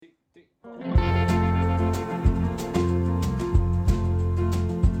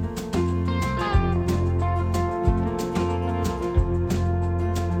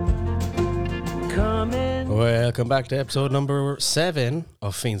Welcome back to episode number 7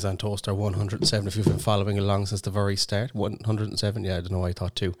 of Feens on Toaster 107. If you've been following along since the very start, 107. Yeah, I don't know why I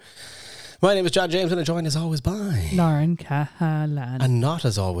thought 2. My name is John James, and I'm joined as always by Lauren Cahalan. And not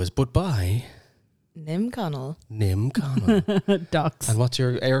as always, but by Nim Connell. Docs. And what's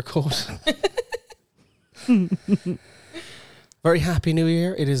your air quote? Very happy New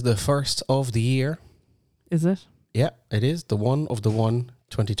Year. It is the first of the year. Is it? Yeah, it is. The 1 of the 1,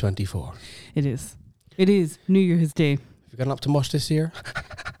 2024. It is. It is New Year's Day. Have you gotten up to much this year?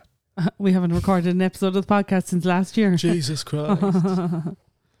 We haven't recorded an episode of the podcast since last year. Jesus Christ.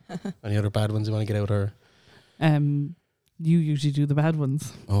 Any other bad ones you want to get out or? You usually do the bad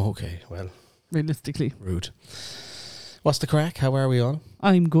ones. Oh, okay. Well, realistically. Rude. What's the crack? How are we on?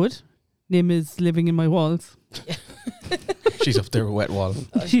 I'm good. Nim is living in my walls. Yeah. She's up there with wet wall.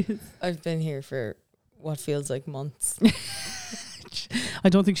 I've been here for what feels like months. I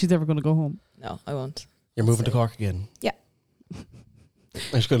don't think she's ever going to go home. No, I won't. You're moving to Cork again? Yeah. I'm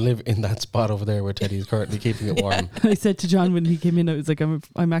just going to live in that spot over there where Teddy's currently keeping it warm. I said to John when he came in, I was like,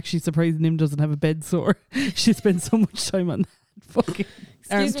 I'm actually surprised Nim doesn't have a bed sore. She spends so much time on that fucking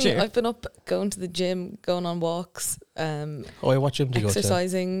armchair. Me, I've been up going to the gym, going on walks. What gym do you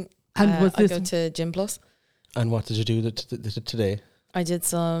exercising. go to? And was I go to Gym Plus. And what did you do today? I did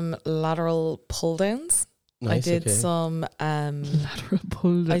some lateral pull downs. Nice, I did some lateral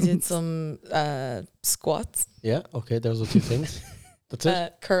pull downs. I did some squats. Yeah, okay, those are 2 things. That's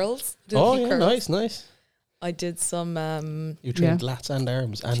it. Curls. Oh yeah, curls. nice. I did some you trained lats and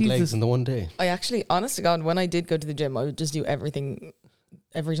arms and legs in the one day. I actually, honest to God, when I did go to the gym, I would just do everything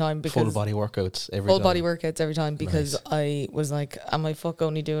every time, because full body workouts every time because nice. I was like, am I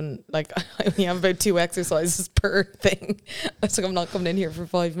only doing, like, I only have about 2 exercises per thing. I was like, I'm not coming in here for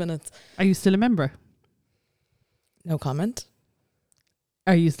 5 minutes. Are you still a member? No comment.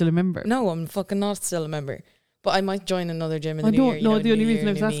 Are you still a member? No, I'm fucking not still a member. But I might join another gym in the new year. No, the only reason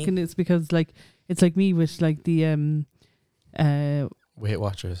I was asking is because, like, it's like me with, like, the Weight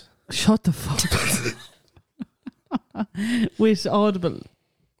Watchers. Shut the fuck up. With Audible.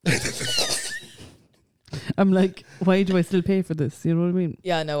 I'm like, why do I still pay for this? You know what I mean?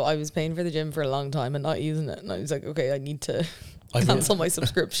 Yeah, no, I was paying for the gym for a long time and not using it. And I was like, okay, I need to cancel my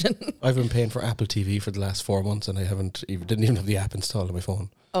subscription. I've been paying for Apple TV for the last 4 months and I didn't even have the app installed on my phone.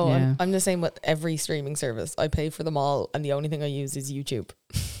 Oh, yeah. I'm the same with every streaming service. I pay for them all and the only thing I use is YouTube.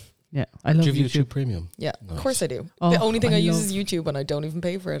 Yeah, I love Do you have YouTube. YouTube Premium? Yeah, Nice. Of course I do. Oh, the only thing I use is YouTube and I don't even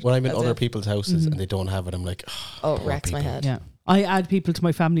pay for it. When I'm in That's other it. people's houses and they don't have it, I'm like, oh, it wrecks my people. head. Yeah, I add people to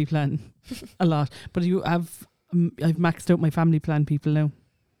my family plan a lot, but I've maxed out my family plan people now.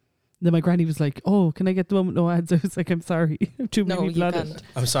 Then my granny was like, "Oh, can I get the one with no ads?" I was like, "I'm sorry, too many people you added." can't.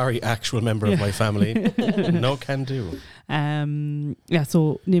 I'm sorry, actual member of my family. No can do. Yeah,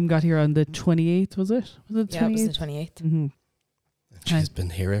 so Nim got here on the 28th, was it? Was it the 28th? Yeah, it was the 28th. Mm-hmm. She's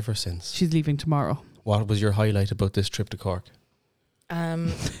been here ever since. She's leaving tomorrow. What was your highlight about this trip to Cork?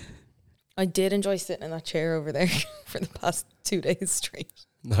 I did enjoy sitting in that chair over there for the past 2 days straight.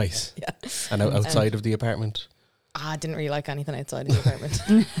 Nice. Yeah. And outside of the apartment? I didn't really like anything outside of the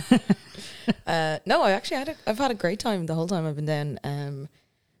apartment. No, I've had a great time the whole time I've been down.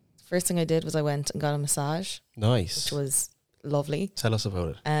 First thing I did was I went and got a massage. Nice. Which was lovely. Tell us about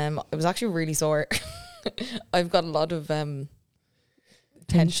it. It was actually really sore. I've got a lot of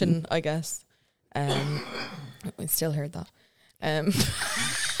tension, I guess. I still heard that.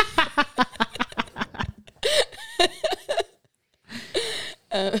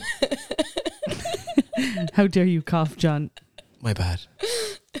 How dare you cough, John? My bad.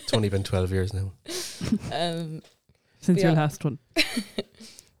 It's only been 12 years now. Since your last one.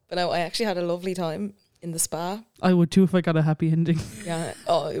 But no, I actually had a lovely time in the spa. I would too if I got a happy ending. Yeah.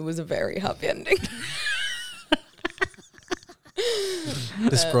 Oh, it was a very happy ending.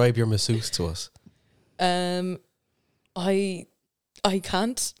 Describe your masseuse to us. I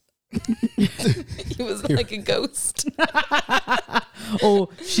can't. He was like a ghost. Oh,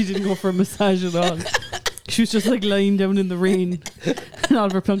 she didn't go for a massage at all. She was just like lying down in the rain in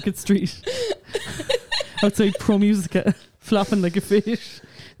Oliver Plunkett Street outside Pro Musica, flopping like a fish.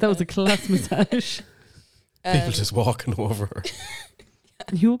 That was a class massage. People just walking over her.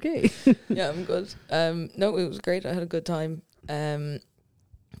 You okay? Yeah, I'm good. No, it was great. I had a good time. Then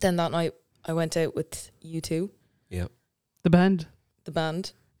that night I went out with you two. Yep. The band.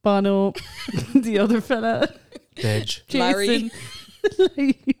 Bono. The other fella. Dej. Larry.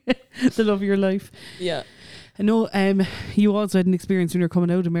 The love of your life. Yeah. I know you also had an experience when you were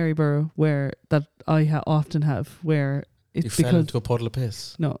coming out of Maryborough where that I often have, where it's You because fell into a puddle of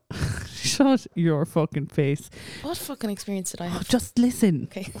piss. No. Shut your fucking face. What fucking experience did I have? Just listen.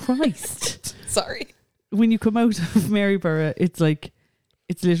 Okay. Christ. Sorry. when you come out of Maryborough, it's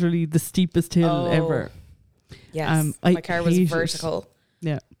literally the steepest hill ever. Yes, I my car was hate it. vertical.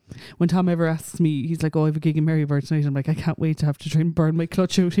 Yeah. When Tom ever asks me, he's like, "Oh, I have a gig in Maryborough tonight." I'm like, "I can't wait to have to try and burn my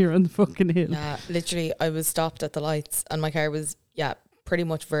clutch out here on the fucking hill." Yeah, literally, I was stopped at the lights, and my car was pretty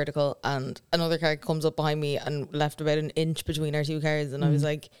much vertical, and another car comes up behind me and left about an inch between our two cars, and I was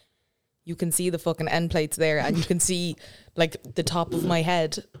like, you can see the fucking end plates there, and you can see like the top of my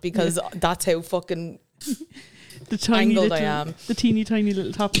head, because that's how fucking the tiny angled little, I am. the teeny tiny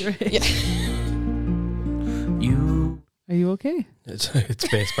little top of your head. Yeah. Are you okay? It's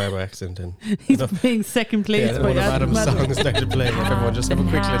Space Bar by accident. And He's playing second place by one of Adam Adam's Madden. songs started playing. If everyone just have a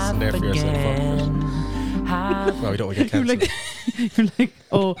quick listen there for yourself. Well, we don't want to get cancelled. You're like,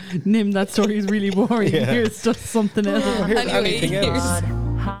 oh, Nim, that story is really boring. Yeah. Here's just something else. Anything else?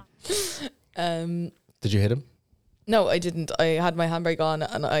 Did you hit him? No, I didn't. I had my handbrake on,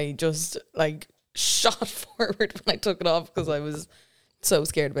 and I just like shot forward when I took it off, because I was so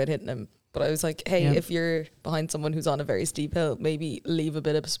scared about hitting him. But I was like, hey, if you're behind someone who's on a very steep hill, maybe leave a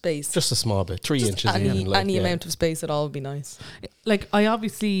bit of space. Just a small bit, 3 inches. Any amount of space at all would be nice. Like,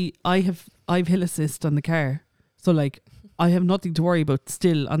 I've hill assist on the car, so like I have nothing to worry about.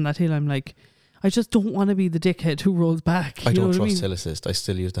 Still on that hill, I'm like, I just don't want to be the dickhead who rolls back. I don't know what trust mean? hill assist. I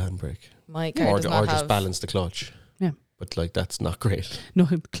still use the handbrake. My car does not or just have balance the clutch. Yeah. But like, that's not great. No,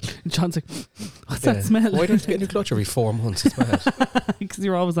 John's like, what's that smell? Why don't you get a new clutch every 4 months? It's bad. Because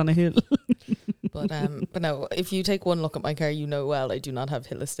you're always on a hill. But no, if you take one look at my car, you know well I do not have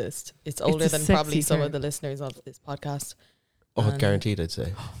hill assist. It's older a than sexy probably some car. of the listeners of this podcast. Oh, guaranteed, I'd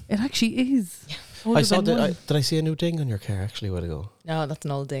say. It actually is. I saw did I see a new ding on your car actually a while ago? No, that's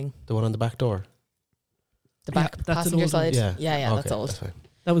an old ding. The one on the back door? The back that's an passenger old one. side. Yeah. Yeah, Okay, that's old. That's fine.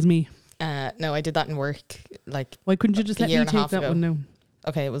 That was me. No, I did that in work. Like, Why couldn't you just a let year me and a take half that ago. one now?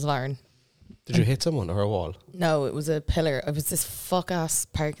 Okay, it was Lauren. Did you hit someone or a wall? No, it was a pillar. It was this fuck ass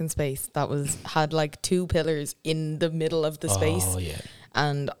parking space that had like 2 pillars in the middle of the space. Oh, yeah.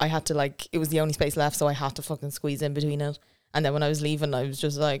 And I had to it was the only space left, so I had to fucking squeeze in between it. And then when I was leaving, I was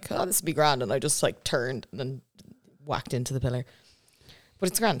just like, oh, this would be grand. And I just turned and then whacked into the pillar. But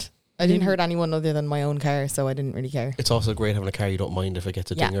it's grand. I didn't hurt anyone other than my own car, so I didn't really care. It's also great having a car you don't mind if it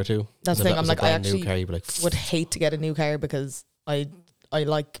gets a ding or two. That's the thing. I'm like, I actually car, you'd be like, would hate to get a new car, because I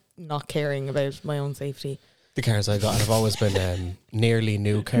like not caring about my own safety. the cars I got have always been nearly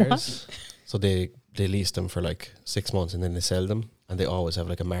new cars. So they lease them for like 6 months and then they sell them, and they always have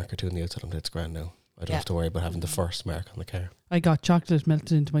like a mark or two on the outside. It's grand now. I don't have to worry about having the first mark on the car. I got chocolate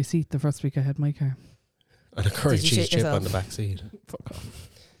melted into my seat the first week I had my car. And a curry Did you cheese shit chip yourself? on the back seat. Fuck off.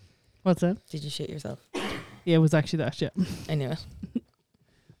 What's that? Did you shit yourself? Yeah, it was actually that, yeah. I knew it.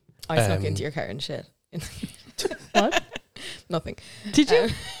 I snuck Um, into your car and shit. What? Nothing. Did you?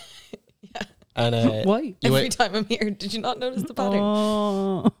 And Why? you Every went, time I'm here, did you not notice the pattern?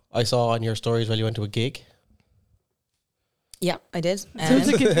 Oh. I saw on your stories while you went to a gig. Yeah, I did.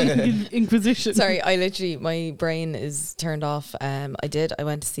 Sounds like an inquisition. Sorry, I literally, my brain is turned off. I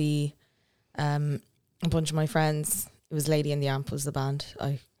went to see a bunch of my friends. It was Lady and the Amp was the band.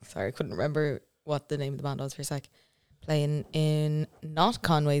 I couldn't remember what the name of the band was for a sec. Playing in not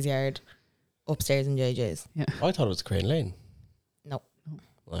Conway's Yard, upstairs in JJ's. Yeah. I thought it was Crane Lane. No.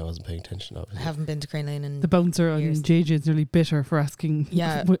 I wasn't paying attention, I obviously. haven't been to Crane Lane in The bouncer on years. JJ is nearly bitter for asking.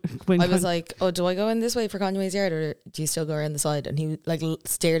 Yeah. when I was like, oh, do I go in this way for Conway's Yard, or do you still go around the side? And he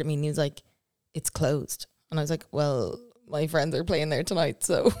stared at me and he was like, it's closed. And I was like, well, my friends are playing there tonight,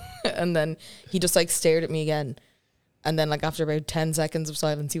 so. And then he just stared at me again. And then after about 10 seconds of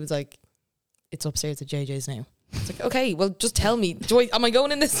silence, he was like, it's upstairs at JJ's now. It's like, okay, well, just tell me, am I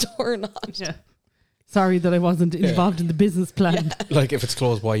going in this door or not? yeah. Sorry that I wasn't involved in the business plan. Like, if it's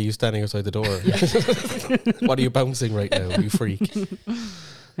closed, why are you standing outside the door? What are you bouncing right now, you freak?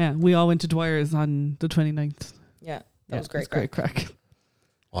 Yeah, we all went to Dwyer's on the 29th. Yeah, that was It great. great crack.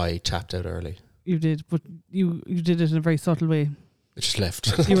 I tapped out early. You did, but you did it in a very subtle way. I just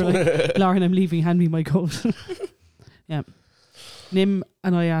left. You were like, Lauren, I'm leaving, hand me my coat. Yeah. Nim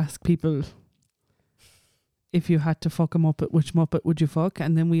and I ask people, if you had to fuck a Muppet, which Muppet would you fuck?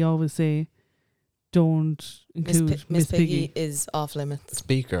 And then we always say, don't include Miss Piggy is off limits.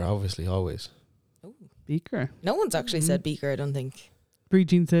 Speaker, obviously, always. Beaker. No one's actually said Beaker, I don't think. Brie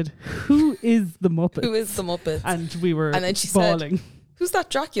Jean said, who is the Muppet? Who is the Muppet? And we were And then she bawling. said, who's that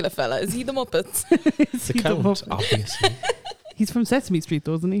Dracula fella? Is he the Muppets? Is The he Count, Muppet? obviously. He's from Sesame Street,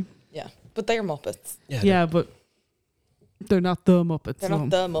 though, isn't he? Yeah, but they're Muppets. Yeah, but they're not the Muppets. They're no. not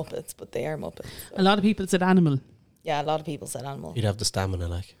the Muppets, but they are Muppets. So. A lot of people said animal, Yeah, a lot of people said animal. You'd have the stamina,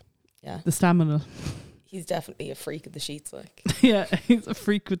 like. Yeah. the stamina. He's definitely a freak of the sheets, like. Yeah, he's a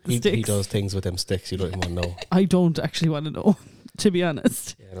freak with the sticks. He does things with them sticks you don't even want to know. I don't actually want to know, to be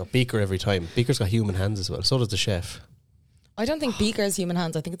honest. Yeah, no, Beaker every time. Beaker's got human hands as well. So does the chef. I don't think Beaker has human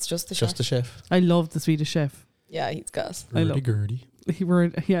hands. I think it's just the chef. Just the chef. I love the Swedish chef. Yeah, he's gas. I love Gurdy. His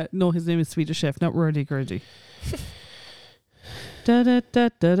name is Swedish Chef, not Wordy Gurdy. Da da da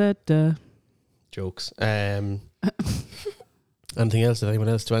da da da. Jokes. Anything else? Did anyone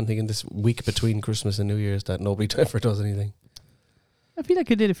else do anything in this week between Christmas and New Year's that nobody ever does anything? I feel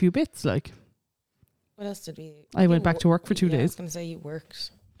like I did a few bits. Like, What else did we? I went back to work for 2 days. I was going to say you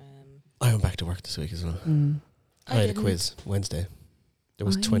worked. I went back to work this week as well. I had a quiz Wednesday. There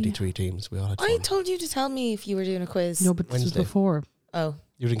was 23 teams. We all had fun. I told you to tell me if you were doing a quiz. No, but this was Wednesday. before. Oh,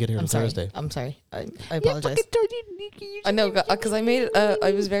 You didn't get here on Thursday. I'm sorry. I apologize. I know, because I made it.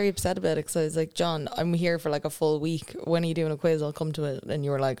 I was very upset about it because I was like, John, I'm here for like a full week. When are you doing a quiz? I'll come to it. And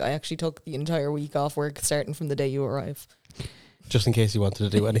you were like, I actually took the entire week off work starting from the day you arrive. Just in case you wanted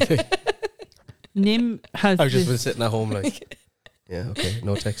to do anything. Nim has. I've just been sitting at home like, yeah, okay,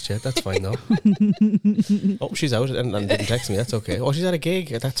 no text yet. That's fine though. Oh, she's out and didn't text me. That's okay. Oh, she's at a gig.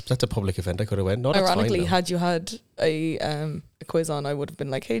 That's a public event. I could have went. No, that's Ironically, fine. had you had a quiz on, I would have been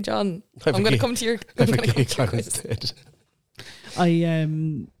like, hey, John, I'm I'm going to come to your quiz.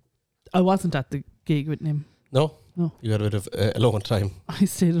 I wasn't at the gig with Nim. No? No. You had a bit of alone time. I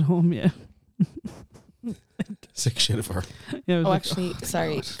stayed at home, yeah. Sick shit of her. Yeah, Oh, actually,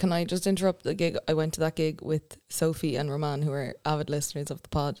 sorry. Can I just interrupt the gig? I went to that gig with Sophie and Roman, who are avid listeners of the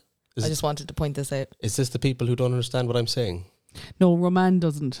pod. I just wanted to point this out. Is this the people who don't understand what I'm saying? No, Roman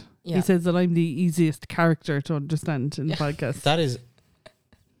doesn't. Yeah. He says that I'm the easiest character to understand in the podcast. That is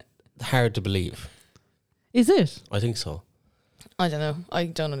hard to believe. Is it? I think so. I don't know. I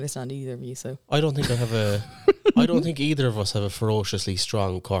don't understand either of you, so. I don't think I have a... I don't think either of us have a ferociously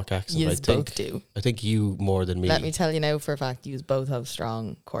strong Cork accent. You I think, both do. I think you more than me. Let me tell you now for a fact, you both have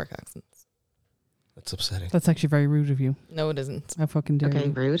strong Cork accents. That's upsetting. That's actually very rude of you. No, it isn't. I fucking dare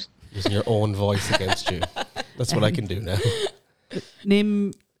you. rude. Using your own voice against you. That's what I can do now.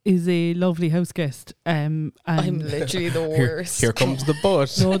 Nim is a lovely house guest. And I'm literally the worst. Here comes the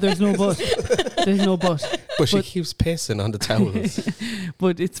butt. no, there's no but. There's no but. But she keeps pissing on the towels.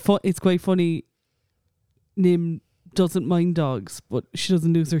 But it's quite funny. Nim doesn't mind dogs, but she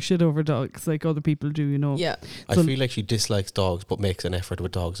doesn't lose her shit over dogs like other people do, you know. Yeah. I feel like she dislikes dogs but makes an effort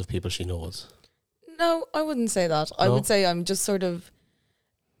with dogs of people she knows. No, I wouldn't say that. I No? would say I'm just sort of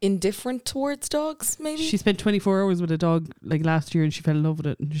indifferent towards dogs, maybe. She spent 24 hours with a dog like last year and she fell in love with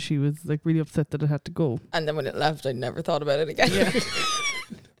it and she was like really upset that it had to go. And then when it left, I never thought about it again. Yeah.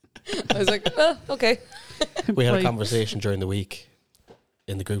 I was like, oh, okay. We had a Right. conversation during the week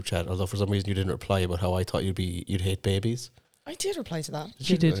in the group chat, although for some reason you didn't reply about how I thought you'd hate babies. I did reply to that.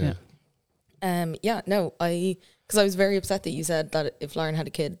 She did, Oh, yeah. Yeah, no, because I was very upset that you said that if Lauren had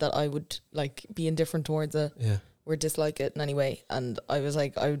a kid that I would like be indifferent towards it Yeah. or dislike it in any way. And I was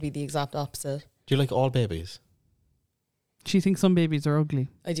like, I would be the exact opposite. Do you like all babies? She thinks some babies are ugly.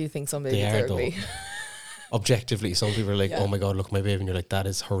 I do think some They babies are, are ugly. Objectively, some people are like, Yeah. oh my God, look, my baby. And you're like, that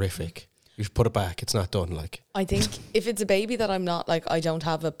is horrific. You should put it back. It's not done. Like, I think if it's a baby that I'm not like, I don't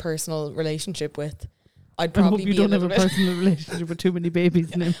have a personal relationship with, I'd I hope probably you be don't a have a little bit. personal relationship with too many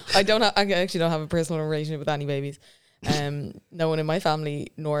babies in him. I actually don't have a personal relationship with any babies. No one in my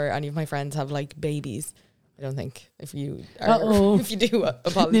family nor any of my friends have like babies. I don't think. If you if you do,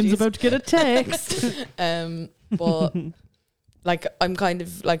 apologies. Nim's about to get a text. But like I'm kind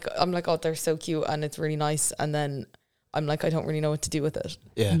of like I'm like, oh, they're so cute and it's really nice, and then I'm like, I don't really know what to do with it.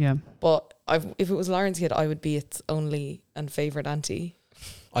 yeah. Yeah. But if it was Lauren's kid, I would be its only and favourite auntie.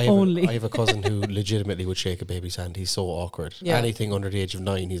 I Only. have a cousin who legitimately would shake a baby's hand. He's so awkward. Yeah. Anything under the age of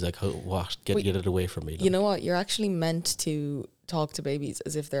 9, he's like, what? Get it away from me. You know what? You're actually meant to talk to babies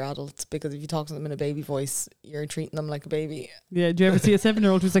as if they're adults, because if you talk to them in a baby voice, you're treating them like a baby. Yeah. Do you ever see a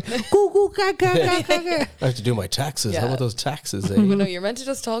 7-year-old who's like, goo goo ga ga ga ga ga? I have to do my taxes. How Yeah. about those taxes? You know, you're meant to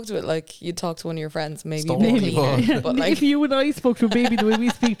just talk to it like you'd talk to one of your friends, maybe Stop a bit maybe. cleaner, Yeah. but like, If you and I spoke to a baby the way we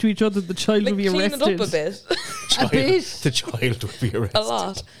speak to each other, the child like would be clean arrested. it up a bit, The child would be arrested. a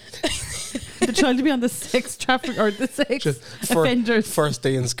lot. The child would be on the sex traffic or the sex Just offenders. First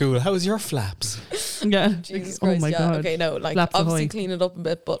day in school. How's your flaps? Yeah. Jesus Oh Christ, my yeah. God. Okay, no, like Flaps obviously ahoy. clean it up a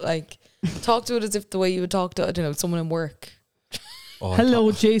bit, but like talk to it as if the way you would talk to, I don't know, someone in work. Oh,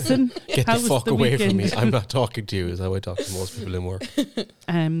 Hello, Jason. Get How the was fuck the away from me. weekend? I'm not talking to you, is how I talk to most people in work.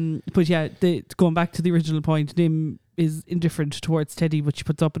 But yeah, going back to the original point, Nim is indifferent towards Teddy, but she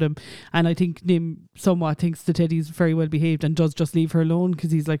puts up with him. And I think Nim somewhat thinks that Teddy's very well behaved and does just leave her alone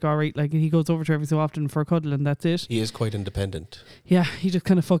because he's like, all right, like he goes over to her every so often for a cuddle and that's it. He is quite independent. Yeah, he just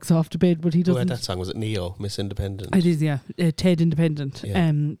kind of fucks off to bed, but he Who doesn't. had that song? Was it Neo, Miss Independent? It is, yeah. Ted Independent.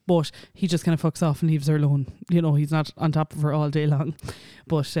 Yeah. But he just kind of fucks off and leaves her alone. You know, he's not on top of her all day long.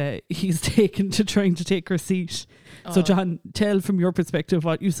 But he's taken to trying to take her seat. So, John, tell from your perspective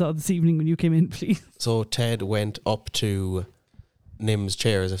what you saw this evening when you came in, please. So Ted went up to Nim's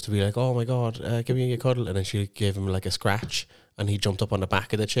chair as if to be like, oh my God, give me a cuddle. And then she gave him like a scratch and he jumped up on the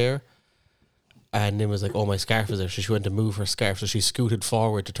back of the chair. And Nim was like, oh, my scarf is there. So she went to move her scarf. So she scooted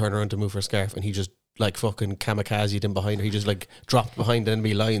forward to turn around to move her scarf. And he just like fucking kamikazed in behind her. He just like dropped behind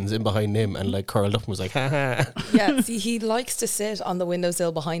enemy lines in behind Nim and like curled up and was like, ha ha. Yeah, see, he likes to sit on the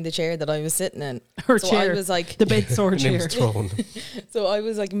windowsill behind the chair that I was sitting in. Her so chair. I was like, the bed sore chair. Nim's throne. So I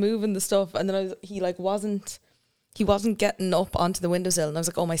was like moving the stuff, and then he wasn't getting up onto the windowsill, and I was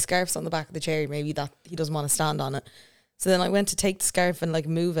like, oh, my scarf's on the back of the chair. Maybe that he doesn't want to stand on it. So then I went to take the scarf and like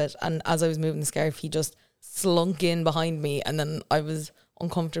move it, and as I was moving the scarf, he just slunk in behind me, and then I was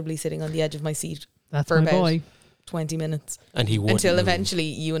uncomfortably sitting on the edge of my seat. That's for my about boy. 20 minutes. And he wouldn't until move. eventually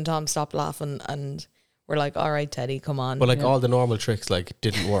you and Tom stopped laughing and were like, all right, Teddy, come on. But like all the normal tricks like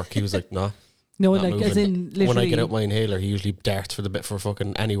didn't work. He was like, nah. No, not like moving. as in literally. When I get out my inhaler, he usually darts for the bit for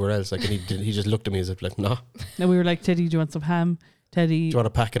fucking anywhere else. Like, and he just looked at me as if like, nah. Now we were like, Teddy, do you want some ham? Teddy, Do you want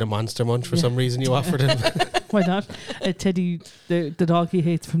a packet of Monster Munch for some reason you offered him? why not? Teddy, the dog he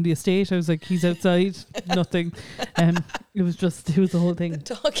hates from the estate. I was like, he's outside, nothing. It was the whole thing.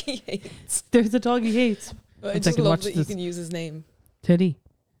 The dog he hates. There's a dog he hates. I One just second, love watch that you this. can use his name. Teddy,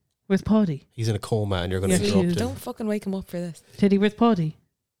 where's Paddy? He's in a coma and you're going to Yeah, interrupt he him. is. Don't fucking wake him up for this. Teddy, where's Paddy?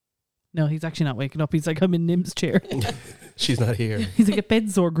 No, he's actually not waking up. He's like, I'm in Nim's chair. She's not here. He's like, a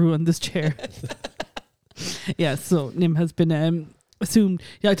bed sore grew on this chair. Yeah, so Nim has been assumed.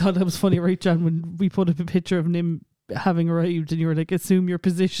 Yeah, I thought that was funny, right, John, when we put up a picture of Nim having arrived and you were like, assume your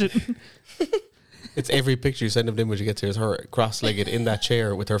position. It's every picture you send of him when she gets here is her cross-legged in that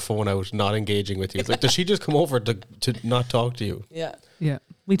chair with her phone out, not engaging with you. It's like, does she just come over to not talk to you? Yeah. Yeah,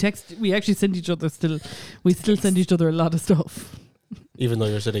 we actually send each other we still send each other a lot of stuff. Even though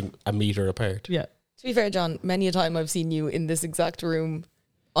you're sitting a metre apart. Yeah. To be fair, John, many a time I've seen you in this exact room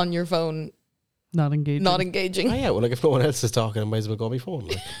on your phone, Not engaging. Oh engaging. yeah, well, like if no one else is talking, I might as well go on my phone.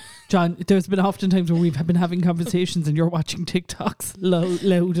 Like. John, there's been often times where we've been having conversations and you're watching TikToks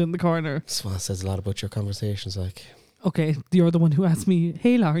loud in the corner. Well, that says a lot about your conversations. Like, Okay, you're the one who asked me,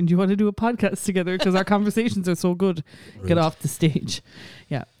 hey Lauren, do you want to do a podcast together? Because our conversations are so good. rude. Get off the stage.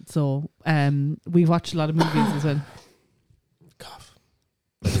 Yeah, so we watched a lot of movies as well. Cough.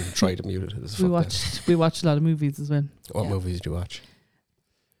 I didn't even try to mute it. It's We watched a lot of movies as well. What Yeah. movies did you watch?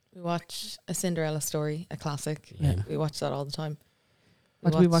 We watch A Cinderella Story, a classic. Yeah. We watch that all the time.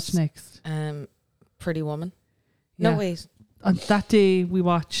 What do we watch next? Pretty Woman. Yeah. No, wait. On that day we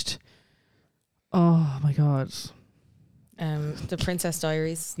watched, oh my God. The Princess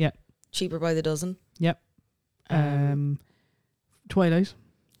Diaries. Yeah. Cheaper by the Dozen. Yep. Twilight.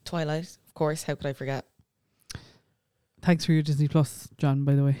 Twilight, of course. How could I forget? Thanks for your Disney Plus, John,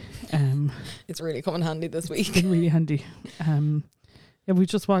 by the way. It's really come in handy this It's week. been really handy. Yeah, we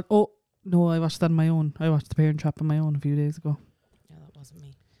just watched, oh, no, I watched that on my own. I watched The Parent Trap on my own a few days ago. Yeah, that wasn't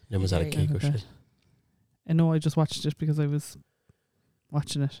me. Then was that a Very cake or good. shit? I know I just watched it because I was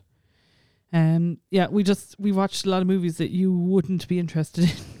watching it. Yeah, we watched a lot of movies that you wouldn't be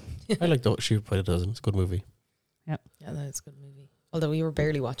interested in. I like the Shoot by the Dozen. It's a good movie. Yeah, that is a good movie. Although we were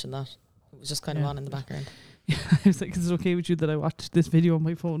barely watching that. It was just kind of Yeah. on in the background. Yeah, I was like, is it okay with you that I watched this video on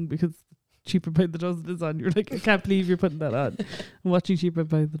my phone because Cheaper by the Dozen is on? You're like, I can't believe you're putting that on. I'm watching Cheaper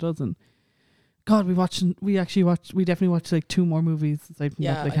by the Dozen. God, we definitely watched like 2 more movies aside from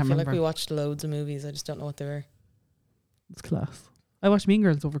Yeah, that. I I can't feel remember. like we watched loads of movies. I just don't know what they were. It's class. I watched Mean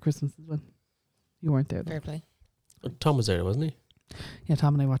Girls over Christmas as well. You weren't there though. Fair play. Tom was there, wasn't he? Yeah,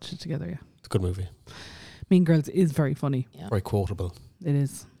 Tom and I watched it together, yeah. It's a good movie. Mean Girls is very funny. Yeah. Very quotable. It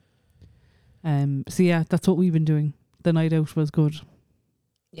is. So yeah, that's what we've been doing. The night out was good.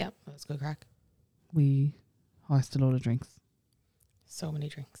 Yeah, that was good crack. We horsed a load of drinks. So many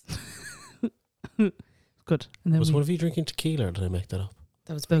drinks. Good. And then Was we, one of you drinking tequila or did I make that up?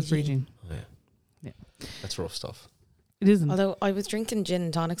 That was that was Brigitte. raging. Oh, yeah. Yeah. That's rough stuff. It isn't. Although I was drinking gin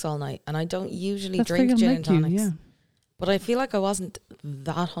and tonics all night, and I don't usually That's drink friggin' gin like and you, tonics. yeah. But I feel like I wasn't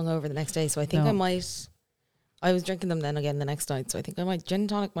that hungover the next day, so I think No. I was drinking them then again the next night, so I think gin and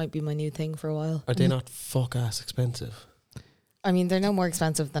tonic might be my new thing for a while. Are they not fuck ass expensive? I mean, they're no more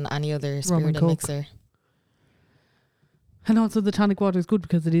expensive than any other Rum spirit and and Coke. mixer. And also the tonic water is good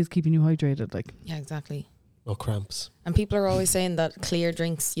because it is keeping you hydrated. Like, Yeah, exactly. No cramps. And people are always saying that clear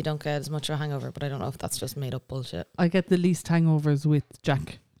drinks, you don't get as much of a hangover, but I don't know if that's just made up bullshit. I get the least hangovers with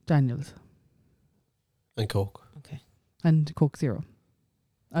Jack Daniels And Coke. Okay. and Coke Zero.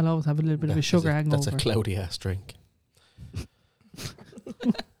 I'll always have a little bit of a sugar hangover. That's a cloudy ass drink.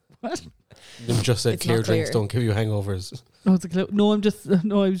 What? You just said It's clear not drinks clear. don't give you hangovers. No, it's a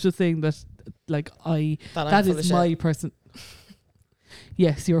no, I was just saying that, like, I'm that full is of my shit. person.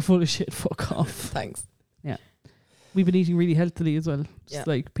 Yes, you're full of shit. Fuck off. Thanks. We've been eating really healthily as well. Just Yeah.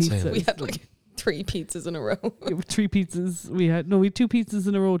 like pizza. Same. We had like 3 pizzas in a row. 3 pizzas. We had 2 pizzas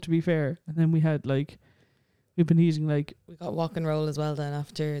in a row, to be fair. And then we had we've been eating We got walk and roll as well then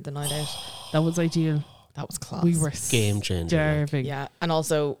after the night out. that was ideal. That was class. We were Game changer. starving. Yeah, and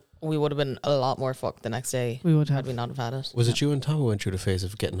also we would have been a lot more fucked the next day We would had have. we not have had it. Was it you and Tom who went through the phase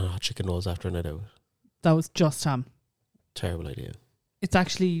of getting hot chicken rolls after a night out? That was just ham. Terrible idea. It's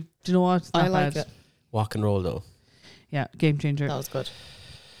actually, do you know what? It's not I like bad. it. Walk and roll though. Yeah, game changer. That was good.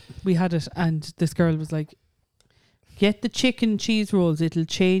 We had it, and this girl was like, "Get the chicken cheese rolls; it'll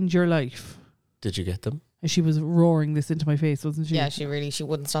change your life." Did you get them? And she was roaring this into my face, wasn't she? Yeah, she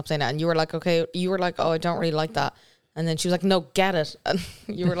wouldn't stop saying that. And you were like, okay, you were like, oh, I don't really like that. And then she was like, no, get it. And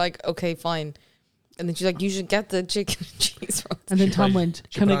you were like, okay, fine. And then she's like, you should get the chicken and cheese rolls. And then She Tom tried- went,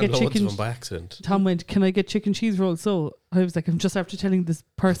 She "Can put I on get loads chicken?" of them by accident. Tom went, "Can I get chicken cheese rolls?" So I was like, "I'm just after telling this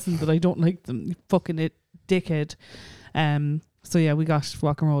person that I don't like them. You fucking dickhead." So yeah, we got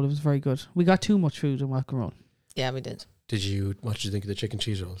rock and roll. It was very good. We got too much food in rock and roll. Yeah, we did. What did you think of the chicken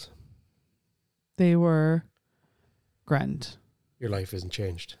cheese rolls? They were grand. Your life isn't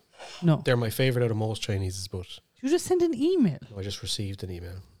changed. No, They're my favourite out of most Chinese's, but you just sent an email. I just received an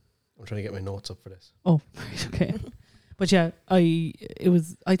email. I'm trying to get my notes up for this. Oh, right, okay. But yeah, I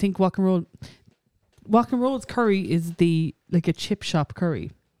think Rock and Roll's curry is like a chip shop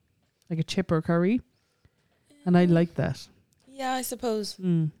curry, like a chipper curry, and I like that. Yeah, I suppose.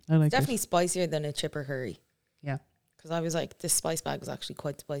 I like Definitely it. spicier than a chipper curry. Yeah, Because I was like, this spice bag was actually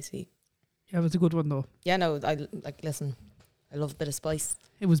quite spicy. yeah, it was a good one though. Yeah, no, listen, I love a bit of spice.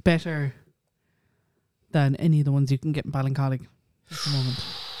 It was better than any of the ones you can get in Ballincollig at the moment.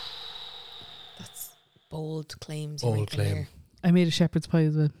 That's bold claims. Bold you're making claim. here. I made a shepherd's pie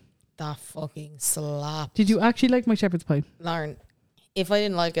as well. That fucking slap. Did you actually like my shepherd's pie? Lauren, if I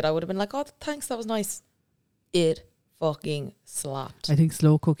didn't like it, I would have been like, oh, thanks, that was nice. It fucking slapped. I think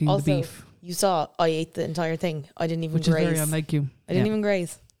slow cooking Also, the beef, You saw I ate the entire thing. I didn't even which is graze. very unlike you. I didn't even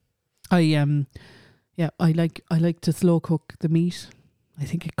graze. I like to slow cook the meat. I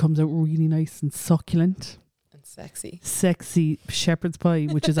think it comes out really nice and succulent. And sexy. Sexy shepherd's pie,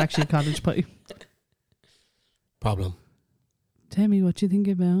 which is actually a cottage pie. Problem. Tell me what you think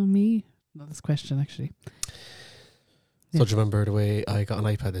about me. Not this question, actually. So do you remember the way I got an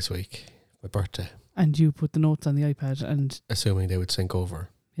iPad this week? My birthday. And you put the notes on the iPad, and Assuming they would sync over.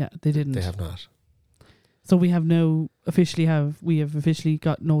 yeah, they didn't. They have not. So we have officially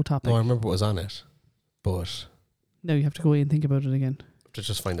got no topic. No, I remember what was on it. But Now you have to go away and think about it again. to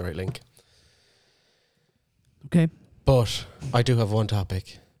just find the right link. Okay. But I do have one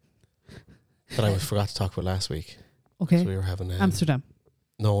topic that I forgot to talk about last week. Okay. So we were having Amsterdam.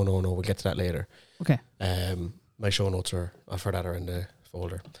 No, we'll get to that later. Okay. My show notes are in the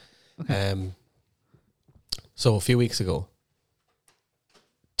folder. Okay. So a few weeks ago,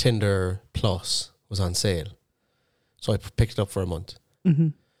 Tinder Plus was on sale. So I picked it up for a month Mm-hmm.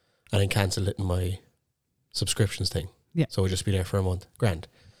 and then cancelled it in my subscriptions thing. Yeah. So it would just be there for a month. Grand.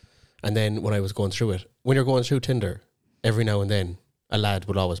 And then when I was going through it, when you're going through Tinder, every now and then a lad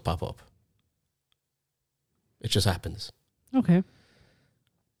would always pop up. It just happens. Okay.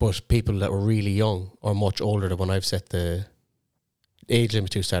 But people that were really young or much older than when I've set the age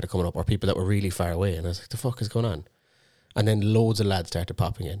limit to started coming up, or people that were really far away. And I was like, the fuck is going on? And then loads of lads started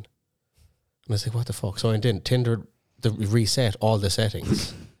popping in. And I was like, what the fuck? So I did Tinder reset all the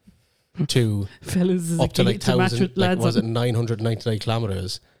settings to Fellas is up to like to match 1,000, with like lads was on- it 999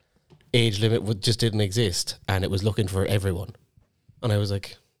 kilometers? Age limit just didn't exist, and it was looking for everyone. And I was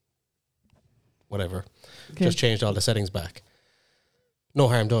like, whatever. Okay. Just changed all the settings back. No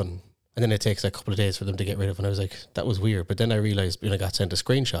harm done. And then it takes a couple of days for them to get rid of. And I was like, that was weird. But then I realised when I got sent a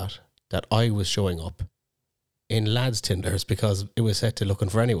screenshot that I was showing up in lads' Tinders because it was set to looking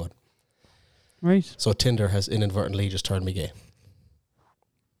for anyone. Right. So Tinder has inadvertently just turned me gay.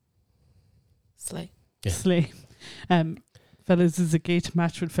 Slay. Yeah. Slay. Fellas, is it gay to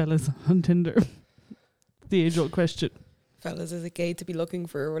match with fellas on Tinder? The age-old question. Fellas, is it gay to be looking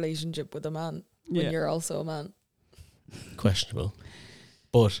for a relationship with a man when you're also a man? Questionable.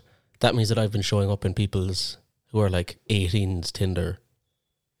 But that means that I've been showing up in people's who are like 18's Tinder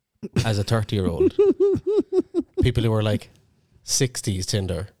as a 30-year-old. People who were like 60s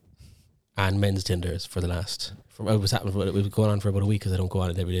Tinder and men's Tinders for the last. It was going on for about a week because I don't go on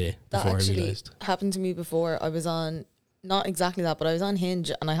it every day. That before I actually realised happened to me before. I was on, not exactly that, but I was on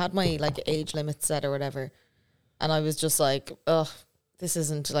Hinge and I had my like age limit set or whatever. And I was just like, ugh, this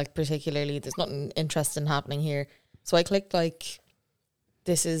isn't like particularly, there's nothing interesting happening here. So I clicked like,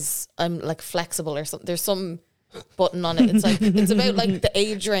 I'm like flexible or something. There's some button on it. It's like, it's about like the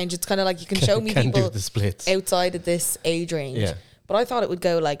age range. It's kind of like you can show me can people do the splits. outside of this age range. Yeah. But I thought it would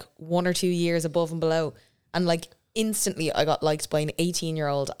go like 1 or 2 years above and below. And like instantly I got liked by an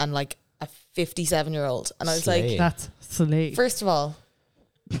 18-year-old and like a 57-year-old. And I was Slay. like, That's slay. first of all,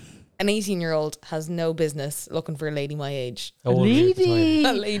 an 18-year-old has no business looking for a lady my age. How old were you at the time? Lady.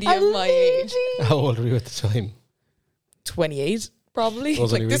 A lady of my age. How old were you at the time? 28, probably.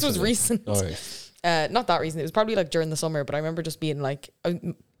 Was Like it this was recent? recent. All right. Not that recent. It was probably like during the summer, but I remember just being like,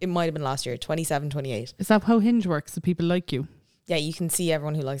 it might have been last year, 27, 28. Is that how Hinge works? The people like you? Yeah, you can see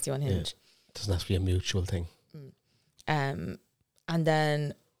everyone who likes you on Hinge. It doesn't have to be a mutual thing. And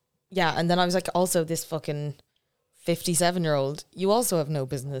then I was like, also this fucking 57-year-old, you also have no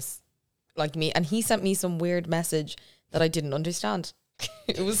business like me. And he sent me some weird message that I didn't understand.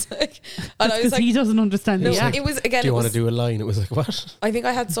 It was like, and I was like, he doesn't understand no, the act. it was again. Do you it want to was, do a line? It was like, what? I think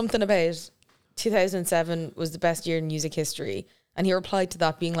I had something about 2007 was the best year in music history, and he replied to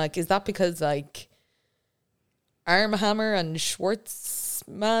that being like, "Is that because like Arm Hammer and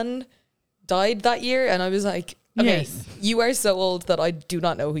Schwartzman died that year?" And I was like, "Okay, Yes. you are so old that I do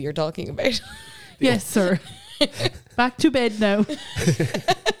not know who you're talking about." Yes, sir. Back to bed now.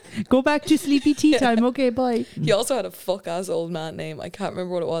 Go back to sleepy tea time. Okay, bye. He also had a fuck ass old man name. I can't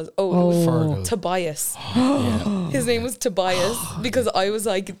remember what it was. Oh, it was Fergal. Tobias. Yeah. His name was Tobias because I was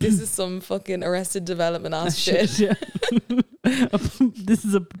like, this is some fucking Arrested Development ass shit. Yeah. This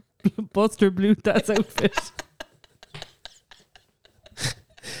is a Buster Bluth that's outfit.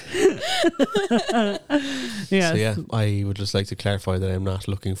 So yeah, I would just like to clarify that I'm not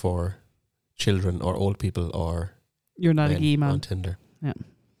looking for children or old people or You're not a men gay on man. Tinder.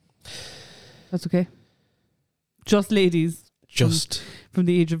 That's okay. Just ladies Just from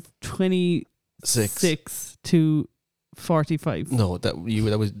the age of 26 to 45. No, that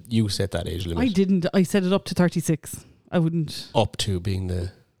was you set that age limit. I didn't. I set it up to 36. I wouldn't. Up to being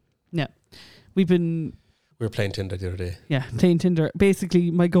the. We've been. We were playing Tinder the other day. Yeah, playing Tinder.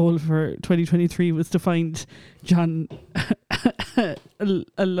 Basically, my goal for 2023 was to find John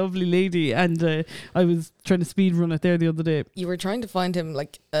a lovely lady, and I was trying to speed run it there the other day. You were trying to find him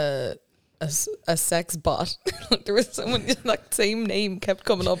like a sex bot. There was someone that same name kept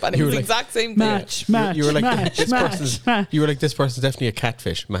coming up, and it You was were the like, exact same Match, thing. match, You were like, match, this match, person's. match. You were like, this person's definitely a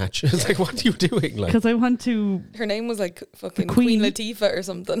catfish match. It's like, what are you doing? Like, Because I want to Her name was like fucking The Queen Queen. Latifah or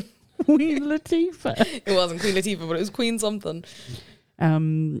something. Queen Latifah. It wasn't Queen Latifah, but it was Queen something.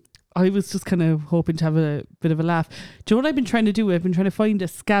 I was just kind of hoping to have a bit of a laugh. Do you know what I've been trying to do? I've been trying to find a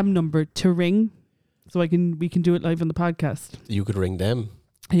scam number to ring, so we can do it live on the podcast. you could ring them.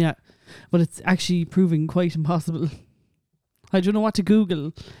 Yeah, but it's actually proving quite impossible. I don't know what to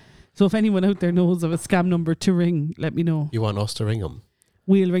Google. So if anyone out there knows of a scam number to ring, let me know. You want us to ring them?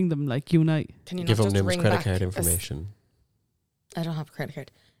 We'll ring them, like you and I. Can you Give not them just Nim's ring credit back card information. I don't have a credit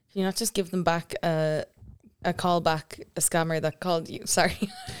card. Can you not just give them back a call back, a scammer that called you? Sorry.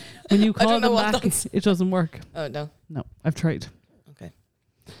 When you I call don't know them what back, that's- it doesn't work. Oh no. No, I've tried. Okay.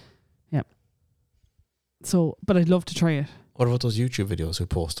 Yeah. So, but I'd love to try it. What about those YouTube videos who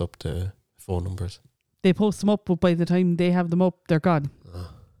post up the phone numbers? They post them up, but by the time they have them up, they're gone.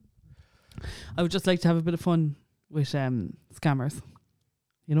 Oh. I would just like to have a bit of fun with scammers,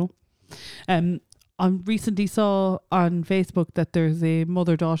 you know. I recently saw on Facebook that there's a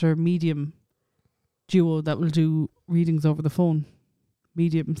mother-daughter medium duo that will do readings over the phone.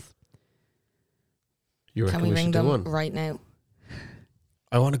 Mediums. You reckon Can we we ring should do them one? right now?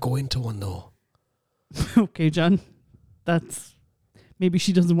 I want to go into one though. Okay, John. That's maybe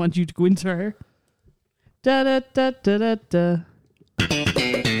she doesn't want you to go into her. Da da da da da da.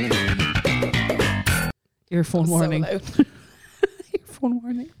 Earphone So warning. loud. Earphone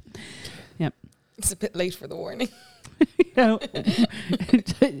warning. It's a bit late for the warning. Yeah.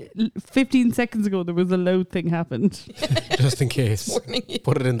 15 seconds ago there was a loud thing happened. Just in case. Warning you.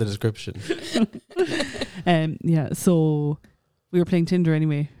 Put it in the description. Yeah, so we were playing Tinder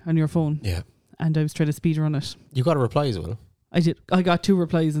anyway on your phone, Yeah. and I was trying to speed run it. You got a reply as well. I did. I got 2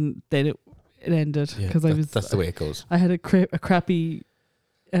 replies and then it ended Yeah, because that's the way it goes. I had a crappy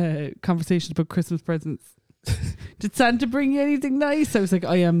conversation about Christmas presents. Did Santa bring you anything nice? I was like,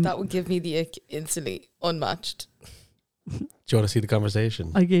 I am. That would give me the ick instantly. Unmatched. Do you want to see the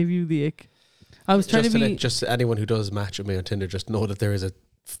conversation? I gave you the ick. I was trying just to to be. let just anyone who does match with me on Tinder just know that there is a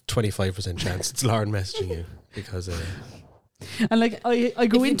 25% chance it's Lauren messaging you because And like I go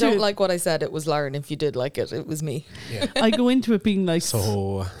If you into don't it, like what I said, it was Lauren. If you did like it, it was me. yeah. I go into it being like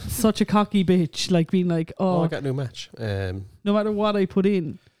So such a cocky bitch, like being like, I oh, got a new match. no matter what I put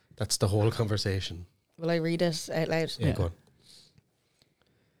in. That's the whole conversation. Will I read it out loud? Yeah, Yeah. go on.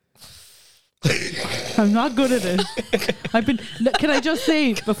 I'm not good at it. Can I just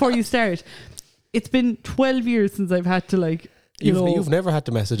say before you start, it's been 12 years since I've had to like, You've never had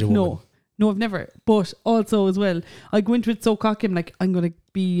to message a woman. No, I've never. But also as well, I go into it so cocky. I'm like, I'm going to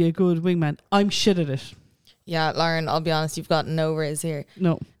be a good wingman. I'm shit at it. Yeah, Lauren, I'll be honest, you've got no raise here.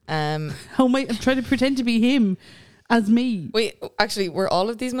 No. Um, How am I? I'm trying to pretend to be him as me. Wait, actually, were all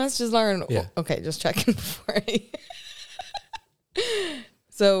of these messages, Lauren? Yeah. Okay, just checking before I...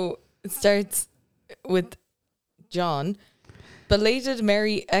 So, it starts with John. Belated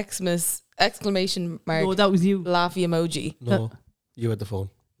Merry Xmas, exclamation mark, No, that was you. laughy emoji. No, you had the phone.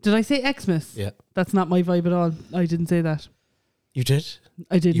 Did I say Xmas? Yeah. That's not my vibe at all. I didn't say that. You did?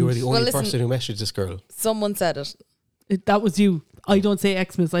 I didn't. You were the only listen- person who messaged this girl. Someone said it. That was you. I don't say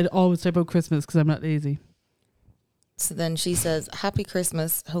Xmas. I always type out Christmas because I'm not lazy. So then she says, Happy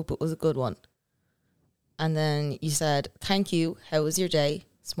Christmas, hope it was a good one. And then you said, thank you, how was your day?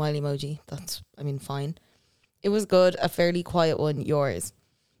 Smiley emoji. That's, fine. It was good, a fairly quiet one, yours.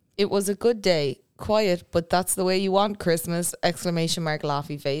 It was a good day, quiet, but that's the way you want Christmas, exclamation mark,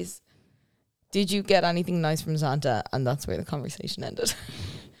 laughy face. Did you get anything nice from Santa? And that's where the conversation ended.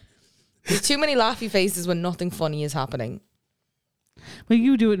 There's too many laughy faces when nothing funny is happening. Well,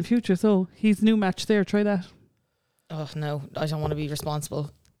 you do it in future, so he's new match there. Try that. Oh, no, I don't want to be responsible.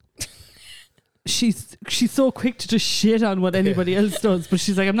 She's so quick to just shit on what anybody else does, but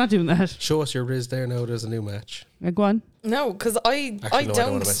she's like, I'm not doing that. Show us your riz there now. There's a new match. Yeah, go on. No, because I Actually, no, I don't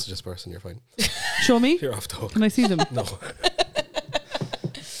don't. want to message this person. You're fine. Show me. You're off the hook. Can I see them? No.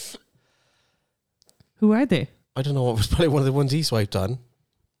 Who are they? I don't know. It was probably one of the ones he swiped on.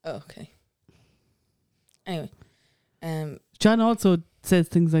 Oh, okay. Anyway, John also says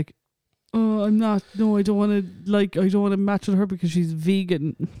things like, "Oh, I'm not. No, I don't want to. I don't want to match with her because she's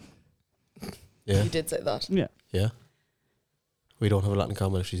vegan." Yeah. you did say that. Yeah. Yeah. We don't have a lot in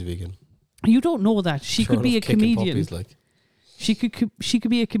common if she's vegan. You don't know that she Sure could be a enough, kicking comedian. puppies, like. She could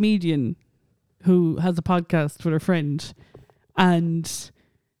be a comedian who has a podcast with her friend and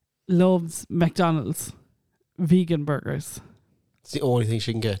loves McDonald's vegan burgers It's the only thing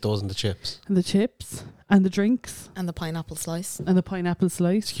she can get. Those and the chips. and the chips and the drinks And the pineapple slice. and the pineapple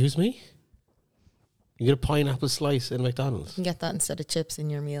slice. Excuse me? You get a pineapple slice in McDonald's? You can get that instead of chips in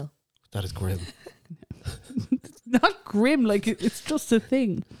your meal. That is grim. Not grim, like it's just a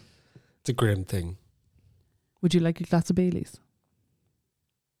thing. It's a grim thing. Would you like a glass of Baileys?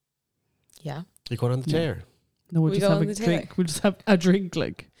 Yeah. You going on the No. tear? No, we'll We just go have on a the drink. tear. We'll just have a drink.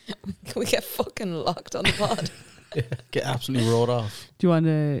 Like, Can we get fucking locked on the pod? Get absolutely rolled off. do you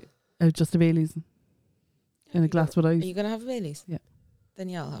want just a Baileys and a glass with Are ice? you going to have a Baileys? Yeah. Then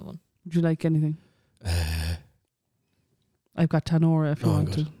yeah, I'll have one. Would you like anything? I've got Tanora if you Oh, want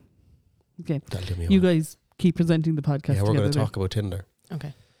good. to. Okay, That'll do me you well. guys keep presenting the podcast. Yeah, we're together going to there. talk about Tinder.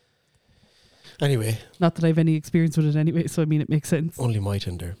 Okay. Anyway, Not that I have any experience with it anyway, so I mean it makes sense. only my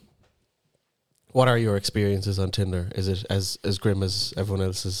Tinder. What are your experiences on Tinder? Is it as grim as everyone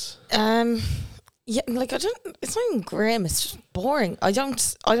else's? Yeah, like it's not even grim, it's just boring. I don't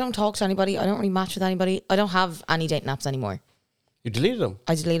talk to anybody, I don't really match with anybody. I don't have any dating apps anymore. You deleted them.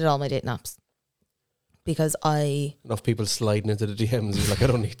 I deleted all my dating apps. Because Enough people sliding into the DMs. You're like, I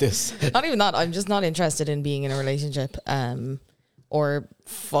don't need this. not even that, I'm just not interested in being in a relationship. Or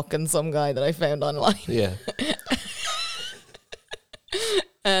fucking some guy that I found online. Yeah.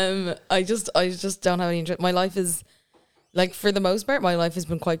 I just don't have any interest. My life is, like, for the most part, my life has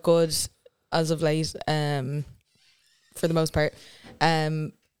been quite good as of late. For the most part,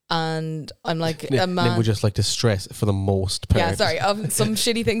 and I'm like a man. Nick would just like to stress for the most part. Yeah, sorry. Some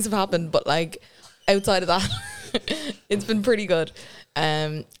shitty things have happened, but like outside of that, it's been pretty good.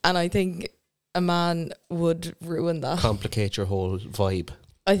 And I think a man would ruin that. Complicate your whole vibe.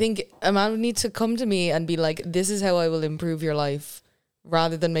 I think a man would need to come to me and be like, "This is how I will improve your life,"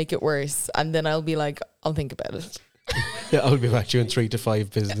 rather than make it worse. And then I'll be like, "I'll think about it." Yeah, I'll be back to you in 3 to 5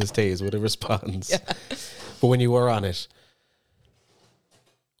 business days with a response. Yeah. But when you were on it,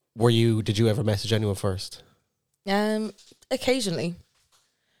 did you ever message anyone first? Occasionally,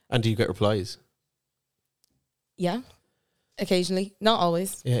 And do you get replies? yeah. Occasionally, not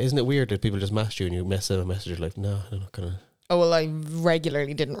always. Yeah, isn't it weird that people just message you and you mess them a message like, no, I'm not gonna. Oh well, I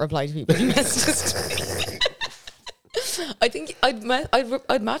regularly didn't reply to people who messaged me. I think I'd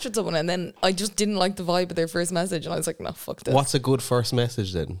match with someone and then I just didn't like the vibe of their first message and I was like, no, fuck this. What's a good first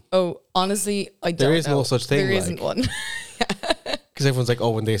message then? Oh, honestly, I don't There is know. no such thing. There like, isn't one. Because everyone's like,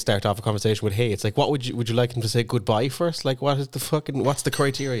 oh, when they start off a conversation with hey, it's like, what would you like them to say goodbye first? Like, what's the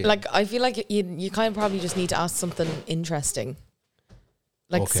criteria? Like, I feel like you kind of probably just need to ask something interesting.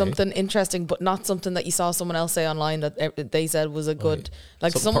 Like something interesting, but not something that you saw someone else say online that they said was a good,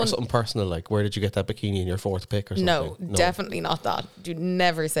 like something personal, like where did you get that bikini in your fourth pick or something? No, definitely not that. Do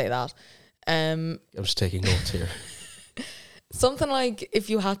never say that. I'm just taking notes here. Something like if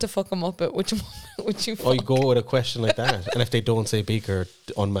you had to fuck them up, which one would you fuck? Oh, you go with a question like that, and if they don't say beaker,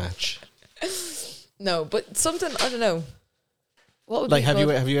 unmatch. No, but something I don't know. What would like have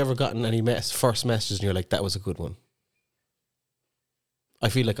you ever gotten any first messages and you're like that was a good one? I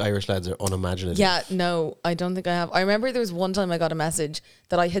feel like Irish lads are unimaginative. Yeah, no, I don't think I have. I remember there was one time I got a message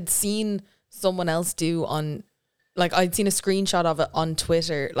that I had seen someone else do on, like I'd seen a screenshot of it on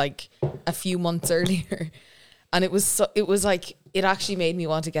Twitter like a few months earlier, and it was like it actually made me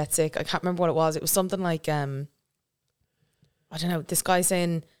want to get sick. I can't remember what it was. It was something like I don't know. This guy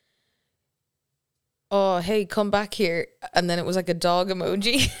saying, "Oh, hey, come back here," and then it was like a dog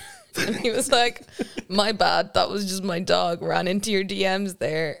emoji. And he was like, my bad, that was just my dog, ran into your DMs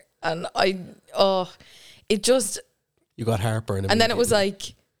there. And it just... You got heartburn. And then it was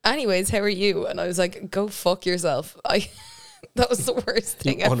like, anyways, how are you? And I was like, go fuck yourself. That was the worst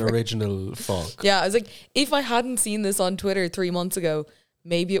thing ever. Unoriginal fuck. Yeah, I was like, if I hadn't seen this on Twitter 3 months ago,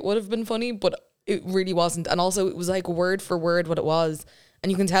 maybe it would have been funny, but it really wasn't. And also it was like word for word what it was.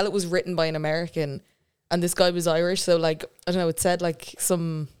 And you can tell it was written by an American. And this guy was Irish, so like, I don't know, it said like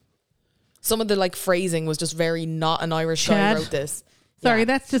some of the like phrasing was just very not an Irish guy wrote this. Sorry, yeah.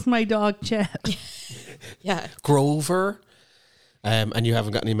 that's just my dog, Chad. Yeah. Grover. And you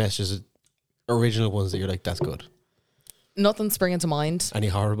haven't got any messages, original ones that you're like, that's good. Nothing springing to mind. Any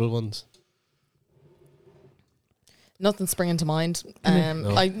horrible ones? Nothing springing to mind.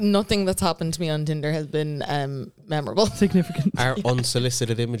 No. Nothing that's happened to me on Tinder has been memorable. Significant. Are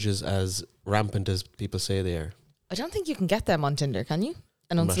unsolicited images as rampant as people say they are? I don't think you can get them on Tinder, can you?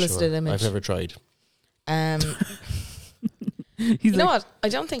 An I'm not unsolicited sure. image. I've never tried. You know what? I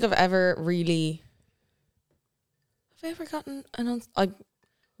don't think I've ever really... Have I ever gotten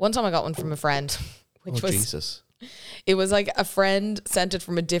one time I got one from a friend, which was... Jesus. It was like a friend sent it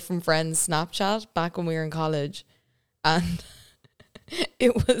from a different friend's Snapchat back when we were in college. And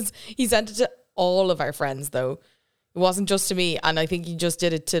he sent it to all of our friends though. It wasn't just to me. And I think he just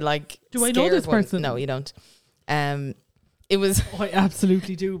did it to like... Do I know this person? No, you don't. It was... Oh, I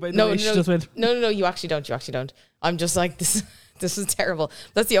absolutely do. By the way, she just went... No, you actually don't. I'm just like, this is terrible.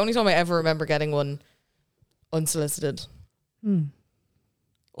 That's the only time I ever remember getting one unsolicited.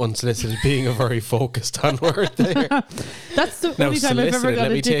 Unsolicited being a very focused on word there. That's the only time I've ever got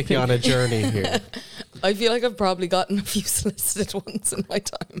let a me dick take you pic. on a journey here. I feel like I've probably gotten a few solicited ones in my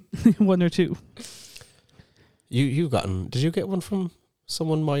time. One or two. Did you get one from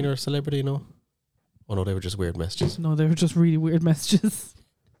someone minor celebrity, no? Oh no, they were just weird messages. No, they were just really weird messages.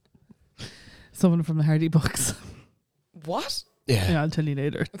 Someone from the Hardy Bucks. What? Yeah, I'll tell you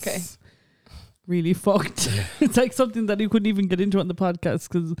later. It's Okay. really fucked. Yeah. It's like something that you couldn't even get into on the podcast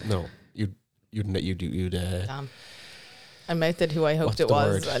because No, you'd Damn. I mouthed it who I hoped What's it the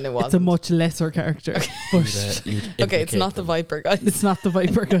was, word? and it it's wasn't. a much lesser character. But Okay, it's not the Viper, guys. it's not the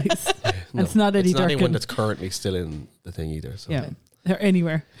Viper, guys. No, it's not Eddie it's not anyone Durkin. that's currently still in the thing either. So. Yeah, or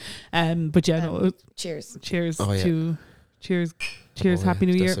anywhere. But yeah, no. Cheers. Cheers Oh, yeah. to cheers. Oh, yeah. Happy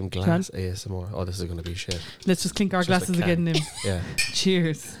New There's Year. some glass ASMR. Oh, this is going to be shit. Let's just clink our Just a glasses can. again. Nim. Yeah,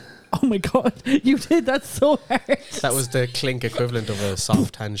 Cheers. Oh my god, you did that so hard. that was the clink equivalent of a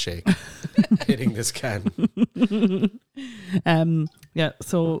soft handshake hitting this can. Yeah,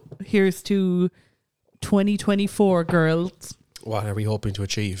 so here's to 2024 girls. What are we hoping to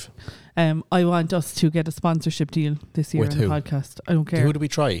achieve? I want us to get a sponsorship deal this year With on who? the podcast. I don't care. Who did we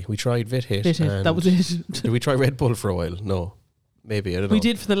try? We tried VitHit. VitHit, that was it. Did we try Red Bull for a while? No. Maybe, I don't know. We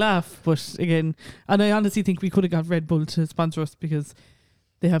did for the laugh, but again, and I honestly think we could have got Red Bull to sponsor us because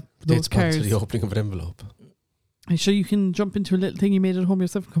they have Did those sponsor cars. the opening of an envelope. I'm sure you can jump into a little thing you made at home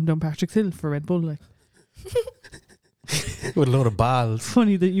yourself and come down Patrick's Hill for Red Bull. Like, With a load of balls.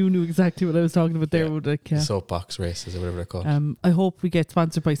 funny that you knew exactly what I was talking about there. Yeah. With like, yeah. Soapbox races or whatever they're called. I hope we get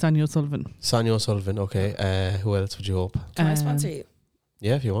sponsored by Sonia O'Sullivan. Sonia O'Sullivan, okay. Who else would you hope? Can I sponsor you?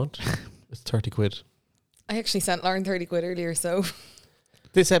 Yeah, if you want. It's 30 quid. I actually sent Lauren 30 quid earlier, so...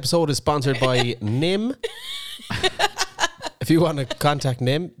 This episode is sponsored by Nim. If you want to contact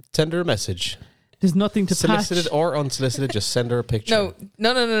Nim, send her a message. There's nothing to Solicited patch. or unsolicited, just send her a picture. No.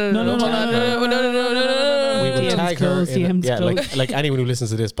 No. we will DMs tag her. closed, DMs Yeah, closed. like anyone who listens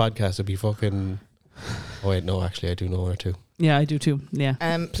to this podcast would be fucking. Oh wait, no, actually, I do know one or two. Yeah, I do too. Yeah.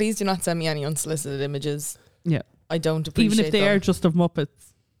 Please do not send me any unsolicited images. Yeah. I don't appreciate Even if they them. are just of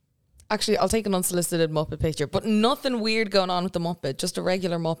Muppets. Actually, I'll take an unsolicited Muppet picture, but nothing weird going on with the Muppet. Just a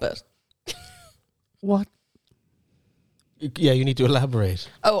regular Muppet. What? Yeah, you need to elaborate.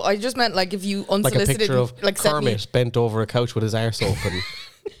 Oh, I just meant like if you Like a unsolicited, picture of like sent me. Kermit bent over a couch with his arse open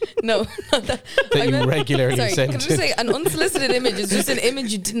No, not that. that I you meant- regularly Sorry, send. can I just say an unsolicited image is just an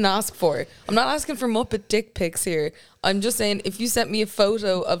image you didn't ask for. I'm not asking for Muppet dick pics here. I'm just saying if you sent me a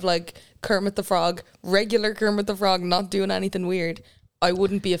photo of like Kermit the Frog, regular Kermit the Frog, not doing anything weird, I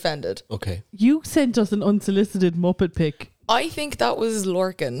wouldn't be offended. Okay. You sent us an unsolicited Muppet pic. I think that was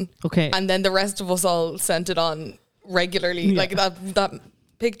Lorcan. Okay. And then the rest of us all sent it on regularly. Yeah. Like that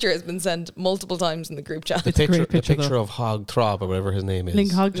picture has been sent multiple times in the group chat. It's a great picture, the picture though. of Hog Throb or whatever his name is.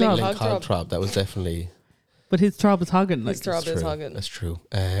 Link Hog Throb. Link Link Hog Hog Throb. That was definitely. But his Throb is hogging. Like. His Throb is true. hogging. That's true.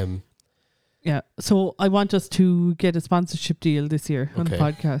 Yeah. So I want us to get a sponsorship deal this year on the Okay.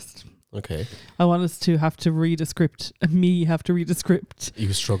 podcast. Okay. I want us to have to read a script. Me have to read a script.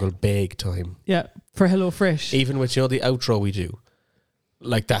 You struggle big time. Yeah. For HelloFresh. Even with, the outro we do.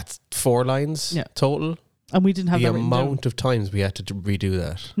 Like that's 4 lines total. And we didn't have The that written down. amount of times we had to redo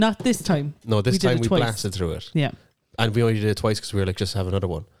that. Not this time. No, this We did time it we twice. blasted through it. Yeah. And we only did it twice because we were like, just have another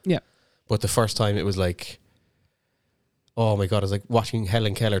one. Yeah. But the first time it was like, oh my God, it was like watching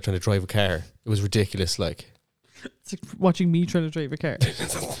Helen Keller trying to drive a car. It was ridiculous. Like, It's like watching me trying to drive a car.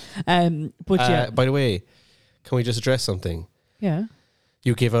 But yeah. by the way, can we just address something? Yeah.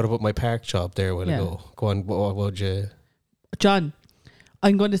 You gave out about my park job there a while Yeah. ago. Go on, what would you? John,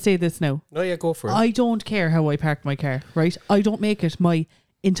 I'm going to say this now. No, yeah, go for it. I don't care how I park my car, right? I don't make it my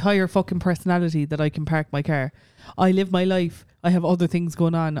entire fucking personality that I can park my car. I live my life. I have other things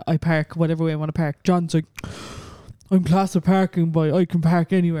going on. I park whatever way I want to park. John's like, I'm class of parking, but I can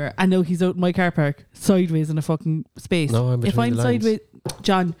park anywhere. And now he's out in my car park, sideways in a fucking space. No, I'm if between I'm the lines. sideways,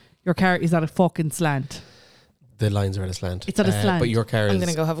 John, your car is at a fucking slant. The lines are at a slant. It's at a slant. But your car I'm is. going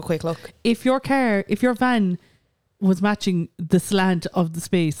to go have a quick look. If your van was matching the slant of the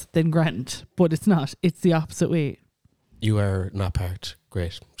space, then grand. But it's not. It's the opposite way. You are not parked.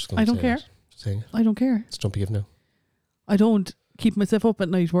 Great. Just gonna I don't say care. that. Just saying it. I don't care. It's jumpy give now. I don't keep myself up at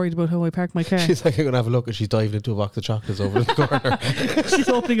night worried about how I park my car. She's like, I'm going to have a look, and she's diving into a box of chocolates over in the corner. She's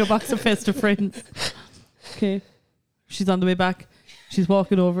opening a box of Festive Friends. Okay. She's on the way back. She's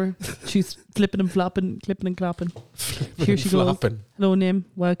walking over. She's flipping and flopping, clipping and clopping. Here she goes. Flopping. Hello, Nim.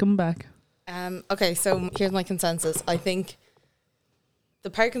 Welcome back. Okay, so here's my consensus. I think the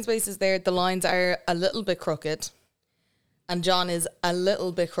parking spaces there, the lines are a little bit crooked. And John is a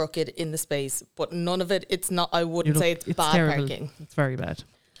little bit crooked in the space, but none of it, it's not, I wouldn't say it's bad terrible. parking. It's very bad.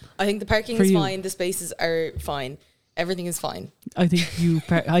 I think the parking For is you. fine, the spaces are fine. Everything is fine. I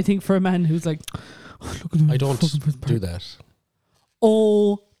think I think for a man who's like, oh, look at him. I don't fucking do that.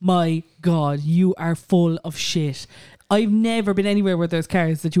 Oh my God, you are full of shit. I've never been anywhere where there's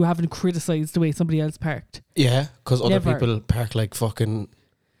cars that you haven't criticised the way somebody else parked. Yeah, because other Never. people park like fucking.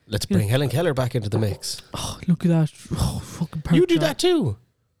 Let's bring Helen Keller back into the mix. Oh, look at that. Oh, fucking park You do job. that too.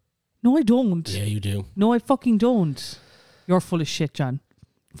 No, I don't. Yeah, you do. No, I fucking don't. You're full of shit, John.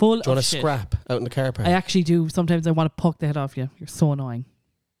 Full Do you want of to shit. scrap out in the car park? I actually do. Sometimes I want to poke the head off you. You're so annoying.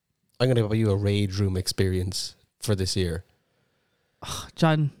 I'm going to give you a rage room experience for this year.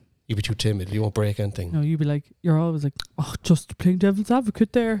 John, You'd be too timid. You won't break anything. no, you'd be like, you're always like, oh, just playing devil's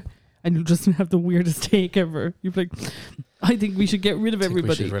advocate there. And you'll just have the weirdest take ever. You'd be like, I think we should get rid of I think we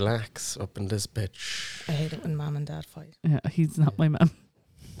everybody. should relax up in this bitch. I hate it when mom and dad fight. Yeah, he's not my man.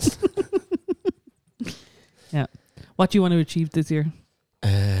 Yeah. What do you want to achieve this year?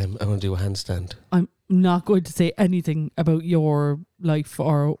 I'm going to do a handstand. I'm not going to say anything about your life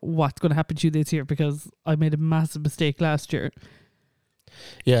or what's going to happen to you this year because I made a massive mistake last year.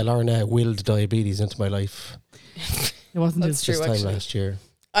 Yeah, Lauren willed diabetes into my life It wasn't That's just true, this time actually. last year.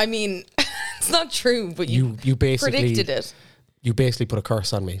 I mean, it's not true, but you You basically predicted it. You basically put a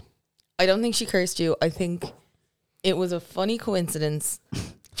curse on me. I don't think she cursed you. I think it was a funny coincidence.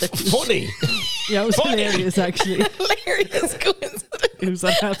 Funny. Yeah, it was hilarious actually. Hilarious coincidence. It was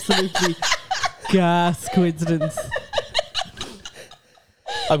an absolutely gas coincidence.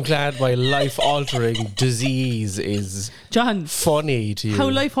 I'm glad my life-altering disease is John, funny to you. how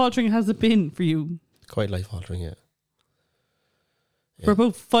life-altering has it been for you? Quite life-altering, yeah. For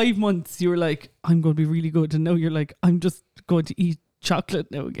about 5 months, you were like, I'm going to be really good. And now you're like, I'm just going to eat chocolate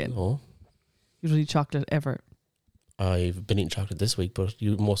now again. Oh, You don't eat chocolate ever. I've been eating chocolate this week, but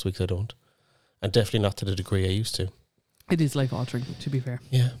most weeks I don't. And definitely not to the degree I used to. It is life-altering, to be fair.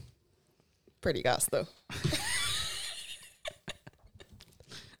 Yeah. Pretty gas, though.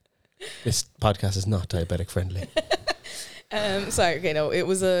 This podcast is not diabetic friendly. Sorry, okay, no, it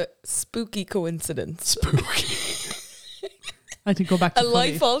was a spooky coincidence. I think go back to A funny.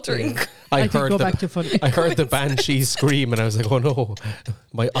 life-altering. I think go back to funny. I heard the banshee scream and I was like, oh no,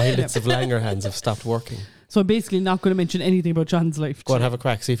 my eyelids of Langerhans have stopped working. So I'm basically not going to mention anything about John's life. Go and have a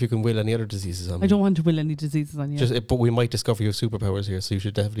crack, see if you can will any other diseases on me. I don't want to will any diseases on you. But we might discover you have superpowers here, so you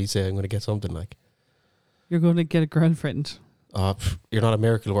should definitely say I'm going to get something like. You're going to get a girlfriend. You're not a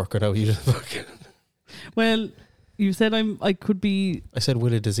miracle worker now. You just fucking. Well, you said I could be. I said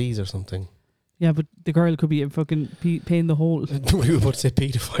will a disease or something. Yeah, but the girl could be a fucking pain in the hole. Were you about to say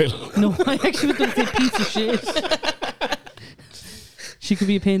paedophile? No, I actually was going to say piece of shit. She could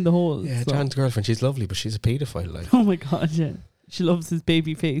be a pain in the hole. Yeah, so. John's girlfriend, she's lovely, but she's a paedophile. Like. Oh my God, yeah. She loves his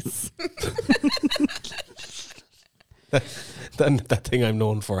baby face. that thing I'm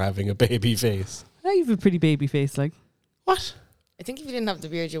known for, having a baby face. I have a pretty baby face, like. What? I think if you didn't have the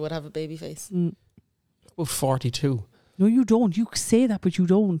beard, you would have a baby face. About 42. No, you don't. You say that, but you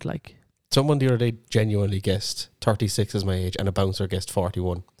don't, like. Someone the other day genuinely guessed 36 is my age, and a bouncer guessed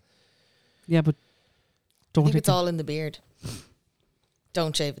 41. Yeah, but don't I think take it's all in the beard.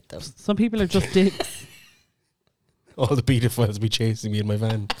 Don't shave it though. Some people are just dicks. All the paedophiles be chasing me in my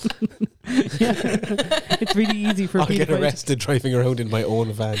van. Yeah. It's really easy for I'll people. get arrested driving around in my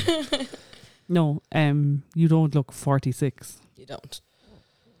own van. No, you don't look 46. You don't.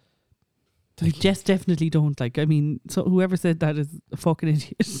 You just definitely don't. Like, I mean, so whoever said that is a fucking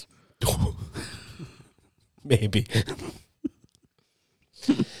idiot. Maybe.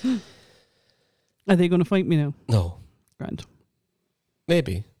 Are they going to fight me now? No. Grand.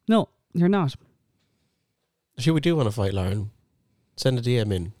 Maybe. No, you're not. Sure, we do want to fight, Lauren. Send a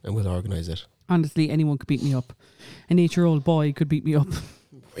DM in and we'll organise it. Honestly, anyone could beat me up. An 8-year-old boy could beat me up.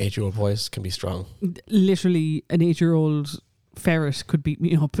 8-year-old boys can be strong. Literally, an 8-year-old ferret could beat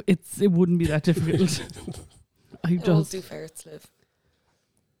me up. It wouldn't be that difficult. How old do ferrets live?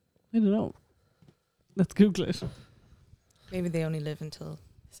 I don't know. Let's Google it. Maybe they only live until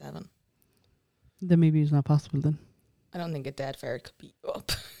 7. Then maybe it's not possible then. I don't think a dead ferret could beat you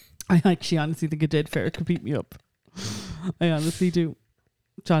up. I actually honestly think a dead ferret could beat me up. I honestly do.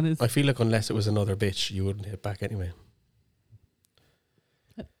 John is... I feel like unless it was another bitch, you wouldn't hit back anyway.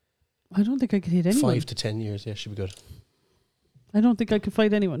 I don't think I could hit anyone. 5 to 10 years, yeah, should be good. I don't think I could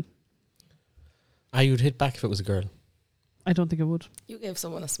fight anyone. You'd hit back if it was a girl. I don't think I would. You gave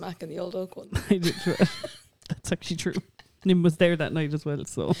someone a smack in the old oak one. I did try. That's actually true. Nim was there that night as well,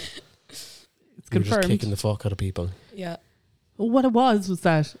 so it's You were just confirmed. kicking the fuck out of people. Yeah. What it was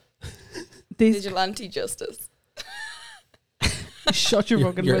that this Vigilante justice. shut your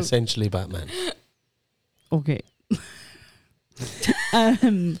fucking You're mouth. essentially Batman. Okay.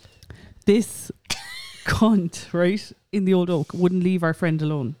 This cunt, right, in the old oak wouldn't leave our friend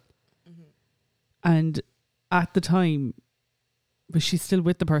alone. Mm-hmm. And at the time, but she's still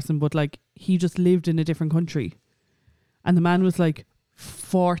with the person, but like he just lived in a different country. And the man was like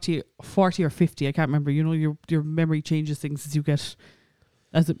 40 or 50, I can't remember. You know, your memory changes things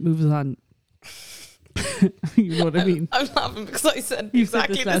as it moves on. You know what I mean? I'm laughing because I said You said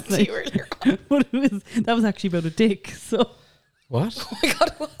exactly this this last to night. you earlier. But that was actually about a dick, so What? Oh my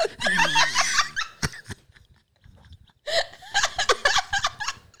God, what?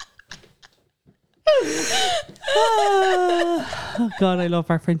 oh God, I love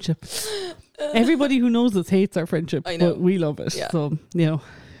our friendship. Everybody who knows us hates our friendship, I know. but we love it. Yeah. So, you know,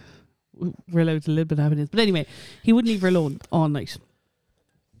 we're allowed a little bit of happiness. But anyway, he wouldn't leave her alone all night.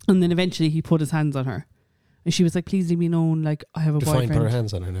 And then eventually he put his hands on her. And she was like, please leave me alone. Like, I have a Define boyfriend. put her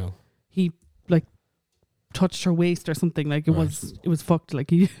hands on her now. He like touched her waist or something. Like it Right. was fucked. Like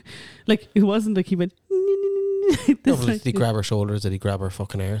he, like it wasn't like he went. Like No, this, but like, did he grab her shoulders? Did he grab her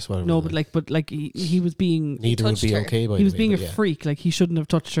fucking arse? Whatever. no, but like he was being neither would touched be her. okay. By he the was way, being a but yeah. freak. Like he shouldn't have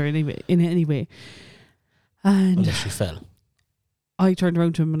touched her anyway in any way. And Unless she fell. I turned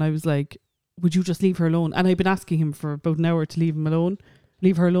around to him and I was like, would you just leave her alone? And I've been asking him for about an hour to leave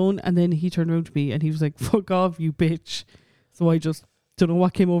her alone. And then he turned around to me and he was like, fuck off, you bitch. So I just don't know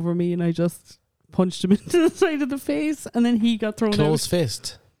what came over me and I just punched him into the side of the face and then he got thrown Closed out.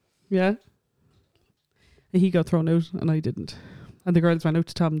 fist. Yeah. And he got thrown out and I didn't. And the girls ran out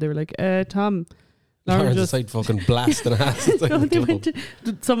to Tom. They were like, Tom, Lauren Lauren's just... inside fucking blasting ass. inside No, the they club. went to,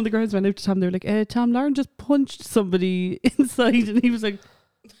 some of the girls ran out to Tom. They were like, Tom, Lauren just punched somebody inside. And he was like...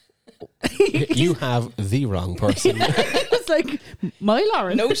 You have the wrong person. He was like, my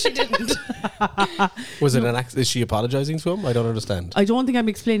Lauren. No, she didn't. Was it an accident? Is she apologising to him? I don't understand. I don't think I'm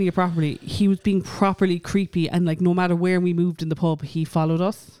explaining it properly. He was being properly creepy and like no matter where we moved in the pub, he followed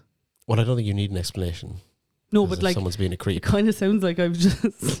us. Well, I don't think you need an explanation. No, but like someone's being a it creep. kind of sounds like I've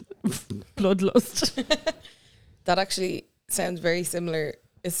just bloodlust. That actually sounds very similar.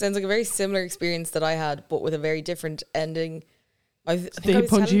 It sounds like a very similar experience that I had, but with a very different ending. I think I They was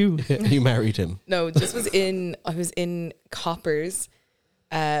punch telling- you. You married him. No, this was I was in Coppers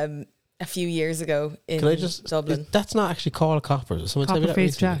a few years ago in Can I just Dublin. That's not actually called Coppers. Someone tell me that Copperface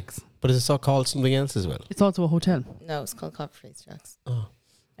recently. Jacks. But is it so called something else as well? It's also a hotel. No, it's called Copperface Jacks. Oh.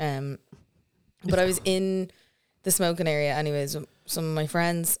 But I was in the smoking area anyways with some of my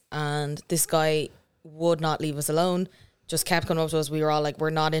friends, and this guy would not leave us alone. Just kept coming up to us. We were all like, we're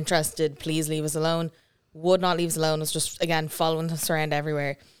not interested. Please leave us alone. Would not leave us alone. Was just, again, following us around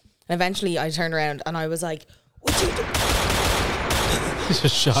everywhere. And eventually I turned around and I was like, what you do?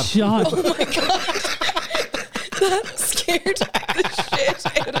 Just shot. Shot. Oh my God. That scared the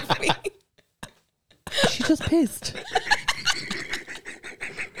shit out of me. She just pissed.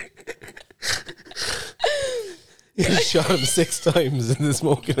 You just shot him 6 times in the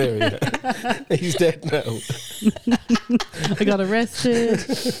smoking area. He's dead now. I got arrested.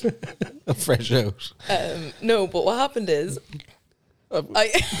 Fresh out. No, but what happened is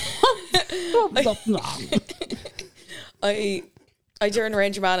I turned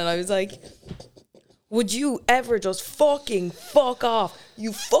around to your man and I was like, would you ever just fucking fuck off,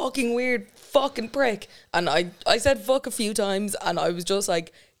 you fucking weird fucking prick? And I said fuck a few times and I was just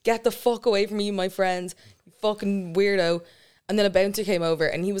like, get the fuck away from me and my friends, you fucking weirdo. And then a bouncer came over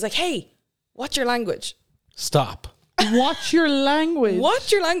and he was like, hey, what's your language? Stop. Watch your language.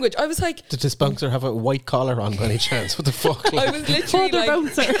 What's your language? I was like, Did this bouncer have a white collar on by any chance? What the fuck? I was literally Other like,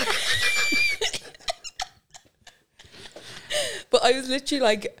 bouncer. but I was literally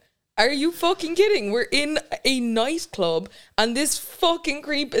like, are you fucking kidding? We're in a nightclub and this fucking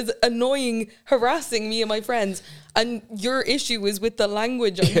creep is annoying, harassing me and my friends. And your issue is with the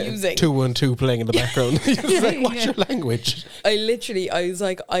language I'm using. 212 playing in the background. Like, what's your language? I was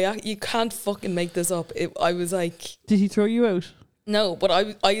like, you can't fucking make this up. I was like, Did he throw you out? no, but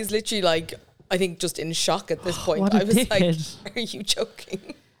I was literally like, I think just in shock at this point. What a I was dickhead. like, are you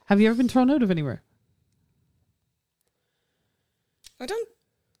joking? Have you ever been thrown out of anywhere? I don't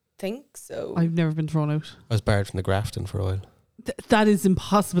think so. I've never been thrown out. I was barred from the Grafton for a while. That is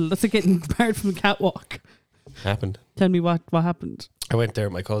impossible. That's like getting barred from a catwalk. Happened. Tell me what happened. I went there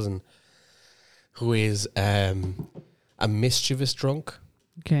with my cousin, who is a mischievous drunk.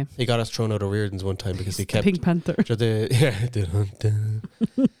 Okay. He got us thrown out of Reardon's one time because he kept... Pink Panther.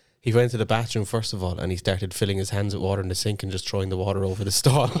 He went to the bathroom first of all and he started filling his hands with water in the sink and just throwing the water over the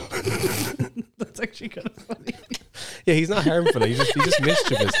stall. That's actually kind of funny. Yeah, he's not harmful. He's just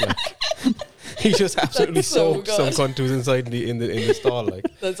mischievous. Like, he just absolutely That's so soaked some good. cunt who was inside in the stall. Like,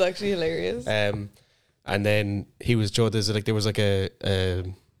 That's actually hilarious. and then he was Joe. There was like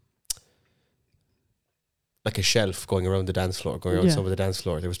a shelf going around the dance floor, going around some of the dance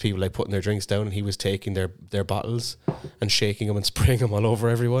floor. There was people like putting their drinks down, and he was taking their bottles and shaking them and spraying them all over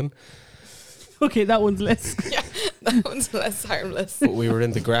everyone. Okay, that one's less. Yeah, that one's less harmless. But we were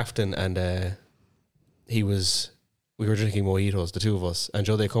in the Grafton, and we were drinking mojitos, the two of us, and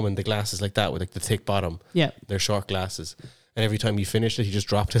Joe, they come in the glasses like that with like the thick bottom. Yeah. They're short glasses, and every time he finished it, he just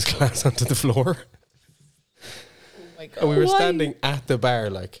dropped his glass onto the floor. Oh my God. And we were Why? standing at the bar,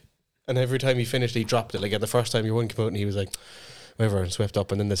 like, and every time he finished, he dropped it. Like, at the first time, your one came out, and he was like, whatever, and swept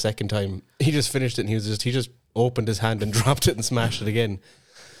up. And then the second time, he just finished it, and he just opened his hand and dropped it and smashed it again.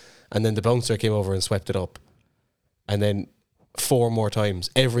 And then the bouncer came over and swept it up. And then 4 more times,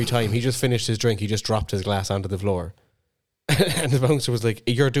 every time he just finished his drink, he just dropped his glass onto the floor. And the bouncer was like,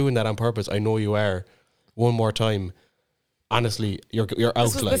 "You're doing that on purpose. I know you are. One more time. Honestly, you're out."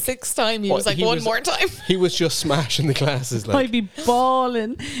 This was like, the 6th time. He What, was like, he one was- more time. he was just smashing the glasses. Like, I'd be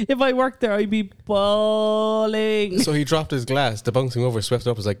bawling. If I worked there, I'd be bawling. so he dropped his glass. The bouncer over, swept it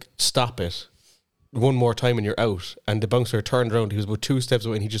up, was like, "Stop it. One more time and you're out." And the bouncer turned around. He was about 2 steps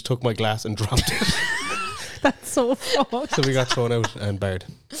away, and he just took my glass and dropped it. That's so fucked. So we got thrown out and barred.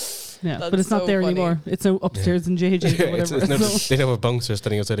 Yeah, That's but it's not so there funny. anymore. It's now upstairs in JJ's or It's whatever. never, So- they have a bouncer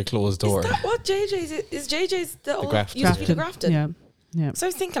standing outside a closed door. Is that what JJ's is? JJ's the old Grafton. used to be the Grafton. Yeah. Yeah. So I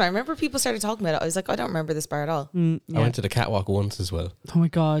was thinking, I remember people started talking about it. I was like, I don't remember this bar at all. I Yeah. went to the catwalk once as well. Oh my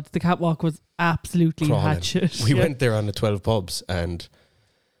God. The catwalk was absolutely Crawling. hatchet. We Yeah. went there on the 12 pubs, and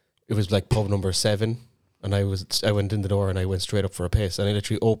it was like pub number 7. And I went in the door and I went straight up for a piss, and I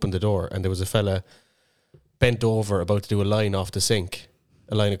literally opened the door and there was a fella bent over about to do a line off the sink,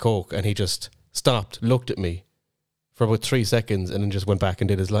 a line of coke, and he just stopped, looked at me for about 3 seconds, and then just went back and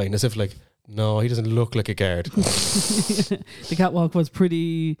did his line, as if like, no, he doesn't look like a guard. The catwalk was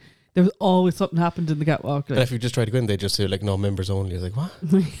pretty There was always something happened in the catwalk. And Like, if you just try to go in, they just say like, no, members only. It's like, what?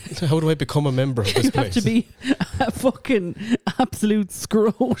 How do I become a member of this you place? have to be a fucking absolute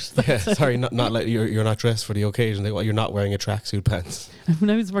scrote. Yeah, sorry, not like you're not dressed for the occasion. Like, well, you're not wearing a tracksuit pants. When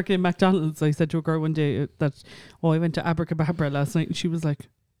I was working in McDonald's, I said to a girl one day that, I went to Abracadabra last night, and she was like,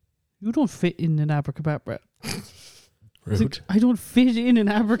 you don't fit in an Abracadabra. I was Rude. like, I don't fit in an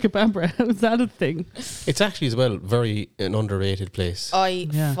Abracadabra. How is that a thing? It's actually as well very an underrated place. I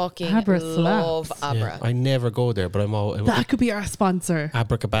Yeah. fucking Abra love slaps. Abra. Yeah, I never go there, but I'm all That could be our sponsor.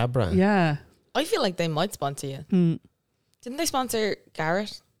 Abracadabra. Yeah. I feel like they might sponsor you. Didn't they sponsor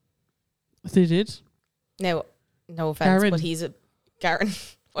Garrett? They did. No offense, Garen. but he's a Garen.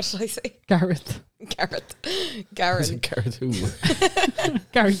 What did I say? Gareth. Garrett. Is Garen. it Gareth who?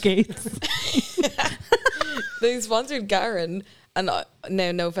 Gary Gates. They sponsored Garen, and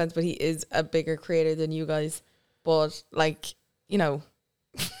no offense, but he is a bigger creator than you guys. But like, you know,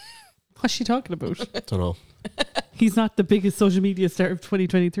 What's she talking about? Don't know. He's not the biggest social media star of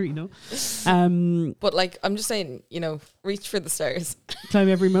 2023, no? but like, I'm just saying, you know, reach for the stars. Climb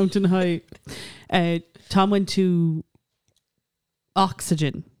every mountain high. Tom went to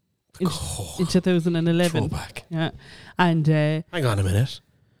Oxygen in 2011. Throwback. Yeah. And Hang on a minute.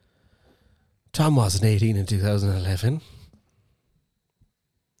 Tom wasn't 18 in 2011.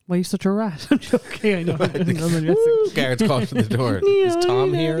 why are you such a rat? I'm joking, I know. I'm guessing. Guards called to the door. Is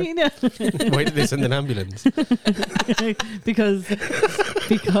Tom here? Why did they send an ambulance? because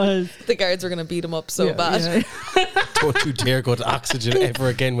The guards were going to beat him up so yeah, bad. yeah. Don't you dare go to Oxygen ever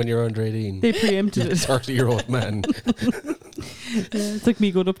again when you're under 18. They preempted it. 30-year-old man. Yeah, it's like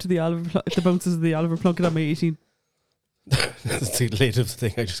me going up to the bouncers of the Oliver Plunkett on my 18th. That's the latest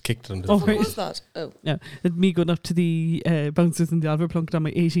thing. I just kicked under Oh, the What right. was that? Oh, Yeah, it's me going up to the bouncers in the Oliver Plunkett on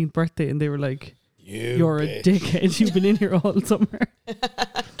my 18th birthday, and they were like, "You're a dickhead. You've been in here all summer,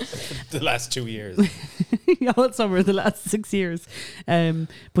 The last 2 years. all summer, the last 6 years."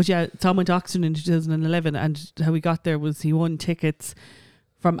 But yeah, Tom went to Oxford in 2011, and how he got there was he won tickets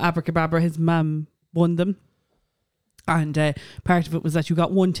from Abracadabra. His mum won them, and part of it was that you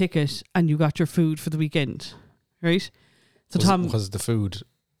got one ticket and you got your food for the weekend, right? So Tom was the food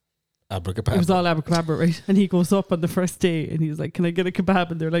Abracadabra? It was all Abracadabra, right? And he goes up on the first day and he's like, "Can I get a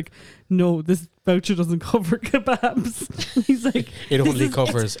kebab?" And they're like, "No, this voucher doesn't cover kebabs." He's like, It only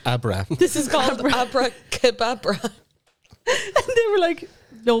covers Abra. this is called Abracadabra. and they were like,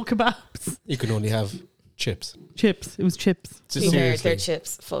 "No kebabs, You can only have chips. chips." It was chips. Their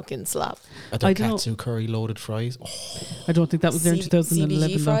chips fucking slap. I I don't don't- katsu curry loaded fries. Oh, I don't think that was there in 2011.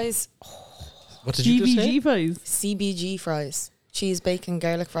 CBG though. fries. what did you just say? CBG fries. CBG fries. Cheese, bacon,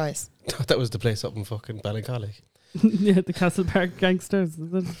 garlic fries. That was the place up in fucking Ballincollig. Yeah, the Castle Park gangsters.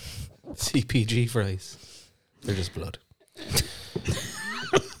 Is it? CPG fries. They're just blood.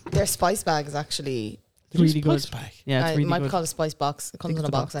 Their spice bag is actually... It's really good. Spice bag. Yeah, it's I really might good. call it a spice box. It comes think in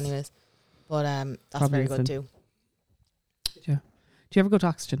it's a a box box. anyways. But that's Probably very is good then. too. Do you ever go to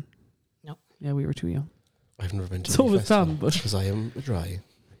Oxygen? No. Yeah, we were too young. I've never been to So any was festival Tom, but- because I am dry.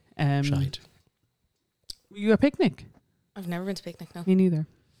 Were Shite. you a picnic? I've never been to picnic, no. Me neither.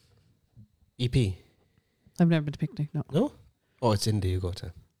 EP. I've never been to picnic, no. No? Oh, it's India you go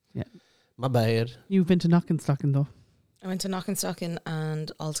to. Yeah. My bad. You've been to Knockenstocking though. I went to Knockenstocking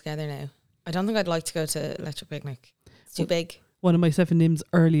and All Together now. I don't think I'd like to go to Electric Picnic. It's too big. One of my Seven Nim's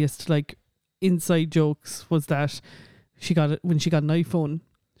earliest like inside jokes was that she got it when she got an iPhone.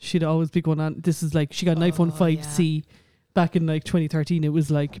 She'd always be going on. This is like she got an iPhone 5C back in like 2013. It was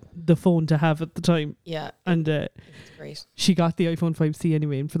like the phone to have at the time, Yeah, and it's great. she got the iPhone 5C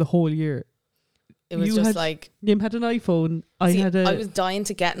anyway. And for the whole year, It was You just had- like... Nim had an iPhone. I See, had a. I was dying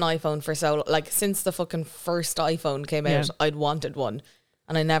to get an iPhone for so... Like, since the fucking first iPhone came out, Yeah. I'd wanted one.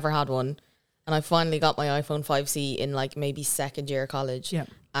 And I never had one. And I finally got my iPhone 5C in like maybe second year of college. Yeah.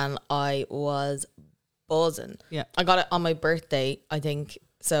 And I was buzzing. Yeah. I got it on my birthday, I think.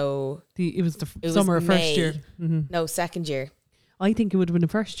 So, it was the it was summer of first May. year. Hmm. no, second year. I think it would have been the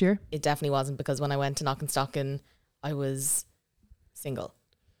first year. It definitely wasn't, because when I went to Knockenstocking, I was single.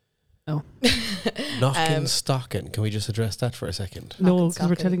 Oh Knocking stocking. Can we just address that for a second? no, because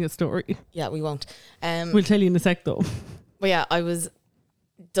we're Knockenstocking. telling a story. Yeah, we won't. We'll tell you in a sec though. But yeah, I was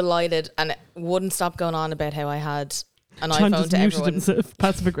delighted, and it wouldn't stop going on about how I had an John iPhone just to muted everyone. himself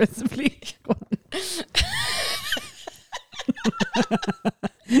passive aggressively. Go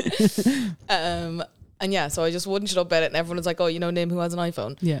on. And yeah, so I just wouldn't shut up about it, and everyone was like, "Oh, you know, Nim who has an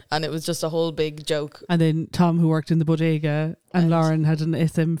iPhone," Yeah. and it was just a whole big joke. And then Tom, who worked in the bodega, and And- Lauren had an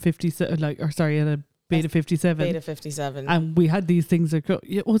SM57, had a Beta 57. Beta 57. And we had these things that go,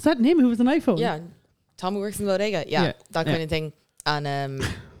 yeah, was that Nim who was an iPhone? Yeah, Tom who works in the bodega. Yeah, Yeah, that yeah. kind of thing. And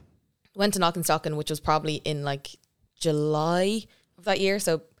Went to Knockenstocken, which was probably in like July of that year.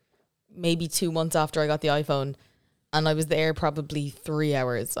 So maybe 2 months after I got the iPhone. And I was there probably 3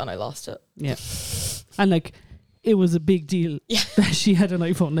 hours and I lost it. Yeah. And like, it was a big deal that she had an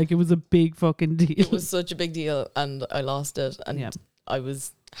iPhone. Like, it was a big fucking deal. It was such a big deal and I lost it. And Yeah. I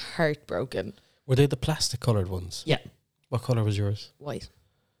was heartbroken. Were they the plastic coloured ones? Yeah. What colour was yours? White.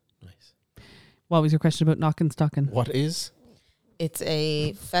 Nice. What was your question about Knockenstocken? What is? It's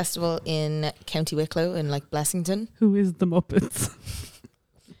a festival in County Wicklow in like Blessington. Who is the Muppets?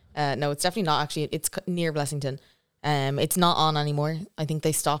 No, it's definitely not actually. It's near Blessington. It's not on anymore. I think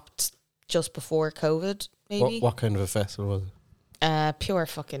they stopped just before COVID, maybe. What kind of a festival was it? Pure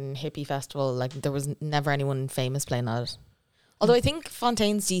fucking hippie festival. Like there was never anyone famous playing at it. Although I think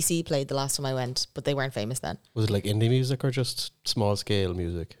Fontaine's DC played the last time I went, but they weren't famous then. Was it like indie music or just small scale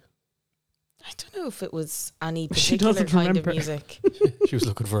music? I don't know if it was any She particular doesn't kind remember. of music. She was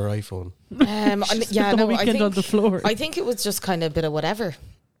looking for her iPhone. Yeah, the no, weekend on the floor. I think it was just kind of a bit of whatever.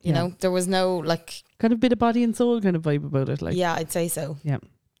 You know, there was no like. Kind of bit of body and soul kind of vibe about it. Like, Yeah, I'd say so. Yeah.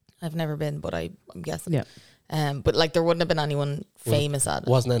 I've never been, but I'm guessing. Yeah. But like there wouldn't have been anyone famous at it.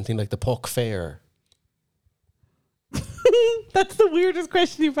 Wasn't anything like the Puck Fair. That's the weirdest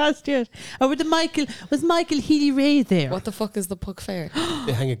question you've asked yet. Or was Michael Healy-Rae there? What the fuck is the Puck Fair?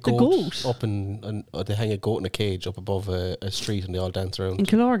 They hang a The goat, goat? up and they hang a goat in a cage up above a street and they all dance around. In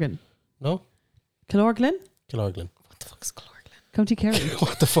Kilorgan? No? Kilorglin? Kilorglin. What the fuck is Killarglin? County Kerry.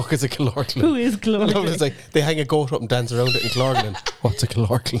 What the fuck is a Kilorglin? Who is I love it. Kilorglin? It's like they hang a goat up and dance around it in Kilorglin. What's a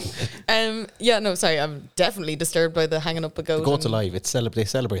Kilorglin? Yeah, no, sorry, I'm definitely disturbed by the hanging up a goat. The goat's and- alive. They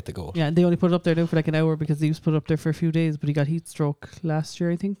celebrate the goat. Yeah, and they only put it up there now for like an hour because he was put up there for a few days, but he got heat stroke last year,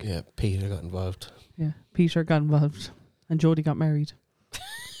 I think. Yeah, Peter got involved. Yeah, Peter got involved and Jodie got married.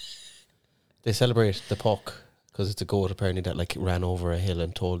 They celebrate the Puck because it's a goat apparently that like ran over a hill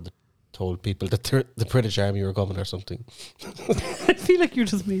and told people that the British Army were coming or something. I feel like you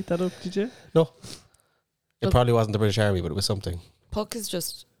just made that up, did you? No. It Look. probably wasn't the British Army, but it was something. Puck is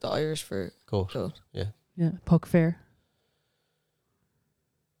just the Irish for Goat. goat. Yeah, Puck Fair.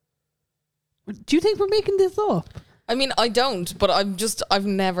 Do you think we're making this up? I mean, I don't, but I've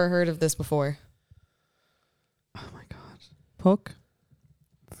never heard of this before. Oh my god. Puck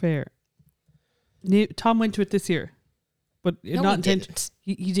Fair. Tom went to it this year. But No, not he intentionally.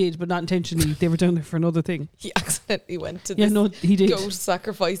 didn't. He did, but not intentionally. They were down there for another thing. He accidentally went to Yeah, this no, he did. goat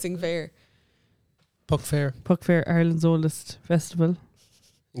sacrificing fair. Puck Fair Puck Fair, Ireland's oldest festival.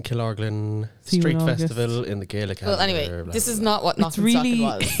 in Kilorglin, See you in Street August. Festival in the Gaelic Well, calendar, anyway, blah, this blah, is blah. not what It's Knockenstocken really,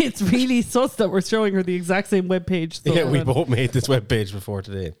 was. it's really sus that we're showing her the exact same webpage. So Yeah, we both made this webpage before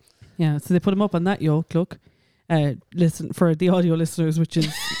today. Yeah, so they put them up on that, look. Listen, for the audio listeners, which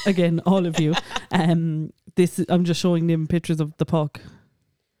is, again, all of you, I'm just showing them pictures of the puck.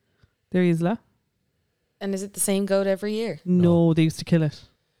 There he is, la. And is it the same goat every year? No, they used to kill it.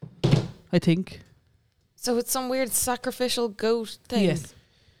 I think. So it's some weird sacrificial goat thing. Yes.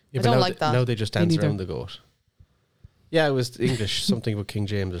 Yeah, I but don't now like that. Now they just Me dance neither. around the goat. Yeah, it was English, something with King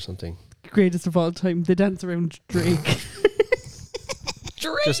James or something. Greatest of all time. They dance around Drake.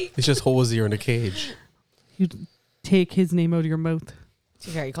 Drake! It's just Hosier in a cage. You take his name out of your mouth.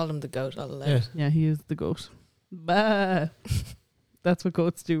 Yeah, you called him the goat. I'll allow Yeah. it. Yeah, he is the goat. Bah. That's what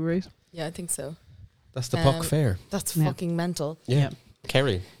goats do, right? Yeah, I think so. That's the Puck Fair. That's Yeah. fucking mental. Yeah.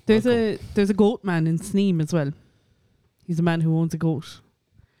 Kerry. There's welcome. there's a goat man in Sneem as well. He's a man who owns a goat.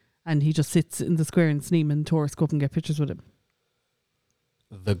 And he just sits in the square in Sneem and tourists go up and get pictures with him.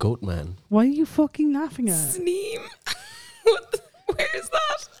 The Goat Man. Why are you fucking laughing at it? Sneem. Where is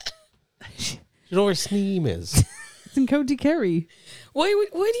that? You know where Sneem is? It's in County Kerry. Why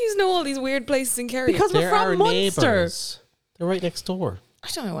do you know all these weird places in Kerry? Because we're They're from our Munster. neighbours. They're right next door. I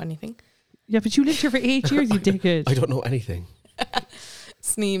don't know anything. Yeah, but you lived here for 8 years, you dickhead. I don't know anything.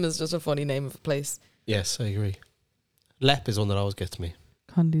 Sneem is just a funny name of a place. Yes, I agree. Lep is one that always gets me.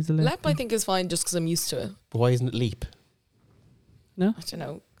 Condy's a Lep, I think, is fine just because I'm used to it. But why isn't it Leap? No, I don't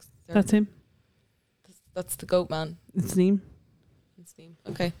know. that's him. That's the goat man. It's Sneem. Sneem.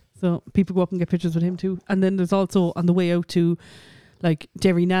 Okay. So people go up and get pictures with him too. And then there's also on the way out to like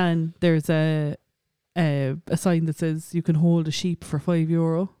Derry Nan, there's a sign that says you can hold a sheep for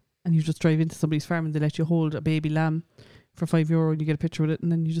 €5 and you just drive into somebody's farm and they let you hold a baby lamb for €5 and you get a picture with it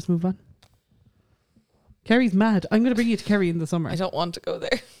and then you just move on. Kerry's mad. I'm going to bring you to Kerry in the summer. I don't want to go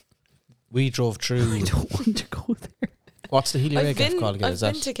there. We drove through. I don't want to go there. What's the Healy I've Gaff called again? been Is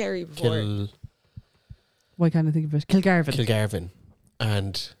that to Kerry before. Why can't I think of it? Kilgarvan. Kilgarvan?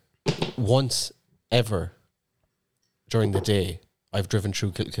 And once ever during the day, I've driven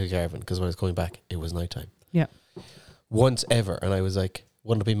through Kilgarvan because when I was going back, it was nighttime. Yeah. Once ever. And I was like,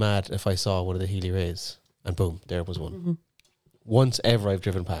 wouldn't it be mad if I saw one of the Healy Rays and boom, there was one. Mhm. Once ever I've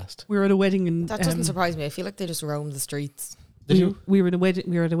driven past. We were at a wedding in. That doesn't surprise me. I feel like they just roam the streets. Did you? We were at a wedding.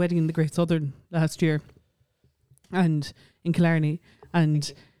 We were at a wedding in the Great Southern last year, and in Killarney,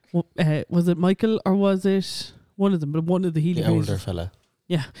 and was it Michael or was it one of them? But one of the Healy The Rays. older fella.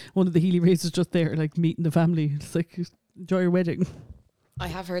 Yeah, one of the Healy Rays was just there, like meeting the family. It's like, enjoy your wedding. I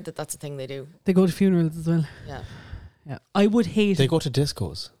have heard that that's a thing they do. They go to funerals as well. Yeah. Yeah, I would hate They go to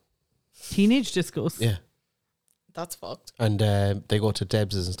discos. teenage discos. Yeah. That's fucked. And they go to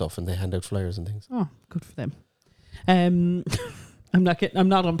Debs's and stuff and they hand out flyers and things. Oh, good for them. I'm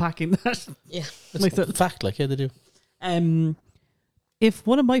not unpacking that. Yeah. It's myself. a fact, like, yeah, they do. If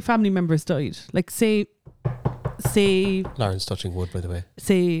one of my family members died, like say Lauren's touching wood, by the way.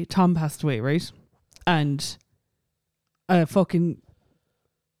 say Tom passed away, right? And a fucking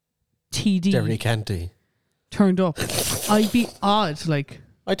TD Jerry Canty. turned up, I'd be odd. Like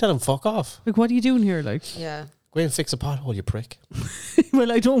I tell him, fuck off. what are you doing here? Like, Yeah. Go in and fix a pothole, you prick.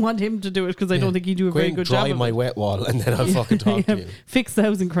 well, I don't want him to do it because I don't think he'd do a Go very in, good job. dry of my it. wet wall and then I'll fucking talk to you. Fix the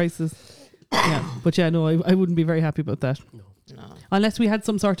housing crisis. Yeah, but yeah, no, I wouldn't be very happy about that No. unless we had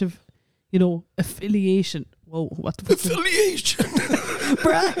some sort of, affiliation. Whoa, what the fuck? Affiliation.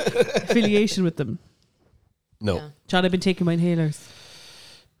 Affiliation with them. No. Yeah. John, I've been taking my inhalers.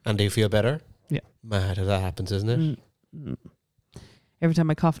 And do you feel better? Yeah. Mad how that happens, isn't it? Mm. Every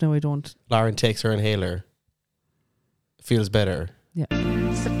time I cough now, I don't. Lauren takes her inhaler. Feels better.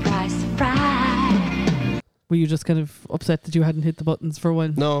 Surprise, surprise. Were you just kind of upset that you hadn't hit the buttons for a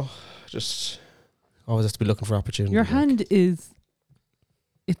while? No, just always have to be looking for opportunity. Your like. hand is,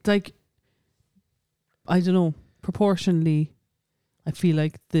 it's like, I don't know, proportionally, I feel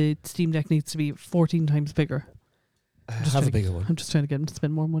like the Steam Deck needs to be 14 times bigger. just Have trying a bigger one. I'm just trying to get him to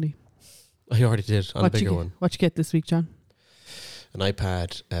spend more money. I already did on a bigger one. What you get this week, John? An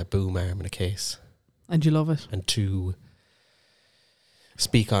iPad, a boom arm and a case. And you love it. And 2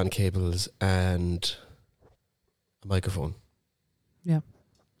 speak-on cables and a microphone.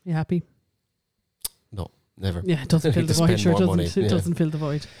 You happy? No, never. Yeah, it doesn't I fill need the to void. spend Sure, more doesn't. money, It yeah. doesn't fill the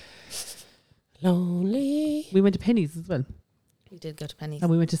void. Lonely. We went to Penny's as well. We did go to Penny's. And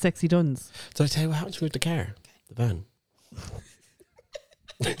we went to Sexy Duns. Did I tell you what happened to me with the car? The van.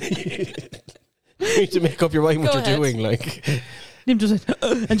 You need to make up your mind what Go you're ahead. doing. Like, Nim just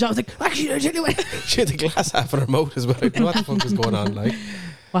went, and John was like, actually, I tell you what. she had the glass half on her mouth as well. I don't know what the fuck was going on. Like,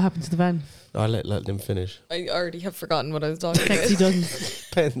 What happened to the van? I'll let them finish. I already have forgotten what I was talking Sexy about. Duns.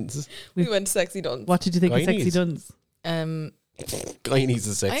 Pens. We went to Sexy Duns. What did you think of Sexy Guineas. Duns? Guy needs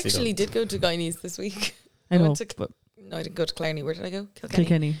a sexy. I actually did go to Guineas this week. I know, went to- but No, I didn't go to Clarny. Where did I go? Kilkenny.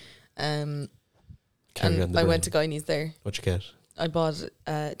 Kilkenny. Carry on And the I went brain. to Guineas there. What you get? I bought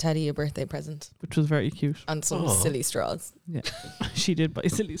Teddy a birthday present Which was very cute. and some Aw. silly straws. She did buy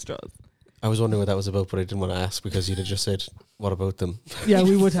silly straws. I was wondering what that was about, but I didn't want to ask because you'd have just said, "What about them?" Yeah,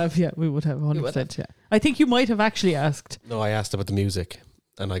 we would have. Yeah, we would have 100%. Yeah, I think you might have actually asked. No, I asked about the music,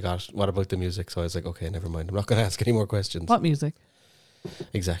 and I got, "What about the music?" So I was like, "Okay, never mind. I'm not going to ask any more questions." What music?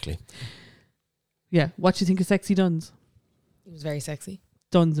 Exactly. Yeah, what do you think of Sexy Duns? It was very sexy.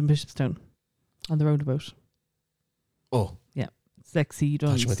 Duns in Bishopstown, on the roundabout. Oh, Sexy I thought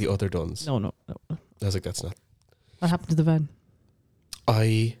Duns. you meant the other Duns. No. I was like, "That's not." What happened to the van?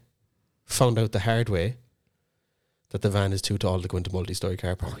 I found out the hard way that the van is too tall to go into multi-story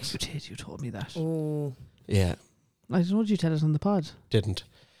car parks. You did. You told me that. Oh, Yeah, I don't know. Did you tell it on the pod? didn't.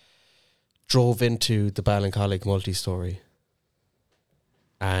 Drove into the Ballincollig multi-story,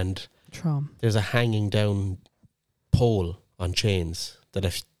 and Trom. there's a hanging down pole on chains that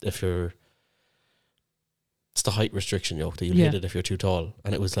if you're, it's the height restriction, that you'll hit Yeah. it if you're too tall.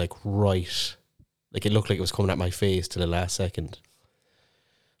 And it was like right, like it looked like it was coming at my face till the last second.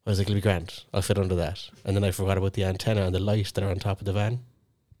 I was like, it'll be grand, I'll fit under that. And then I forgot about the antenna and the light that are on top of the van.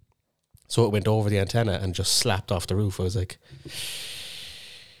 So it went over the antenna and just slapped off the roof. I was like,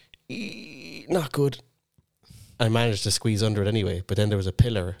 not good. I managed to squeeze under it anyway, but then there was a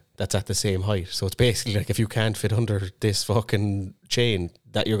pillar that's at the same height. So it's basically like if you can't fit under this fucking chain,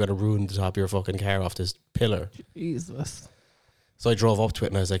 that you're going to ruin the top of your fucking car off this pillar. Jesus. So I drove up to it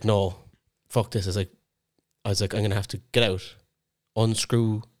and I was like, no, fuck this. I was like, I'm going to have to get out,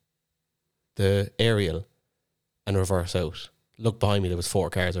 unscrew the aerial and reverse out. Look behind me, there was 4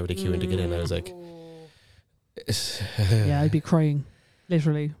 cars already queuing to get in. I was like, Yeah, I'd be crying.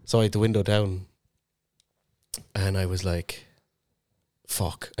 Literally. So I had the window down and I was like,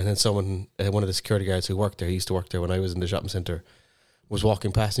 fuck. And then someone, one of the security guards who worked there, he used to work there when I was in the shopping centre, was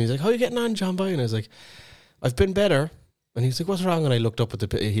walking past and he's like, how are you getting on, John Boy? And I was like, I've been better. And he's like, what's wrong? And I looked up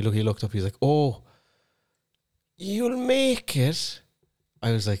at he looked up, he's like, oh, you'll make it.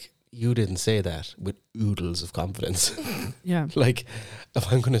 I was like, you didn't say that with oodles of confidence. Yeah. Like,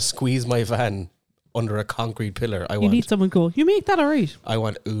 if I'm going to squeeze my van under a concrete pillar, You need someone to go, you make that all right. I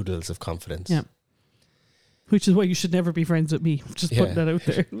want oodles of confidence. Yeah. Which is why you should never be friends with me. Just putting that out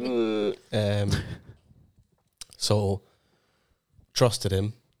there. So, trusted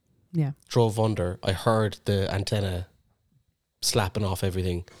him. Yeah. Drove under. I heard the antenna slapping off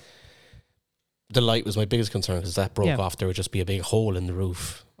everything. The light was my biggest concern because that broke off. There would just be a big hole in the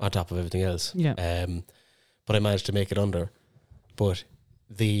roof on top of everything else. Yeah. But I managed to make it under. But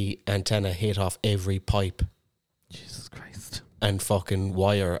the antenna hit off every pipe Jesus Christ. and fucking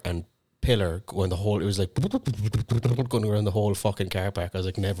wire and pillar going the whole. It was like going around the whole fucking car park. I was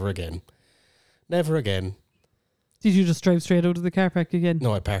like, never again. Never again. Did you just drive straight out of the car park again?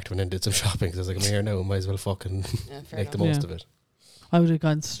 No, I parked and then did some shopping because I was like, I'm here now. Might as well fucking make the most of it. I would have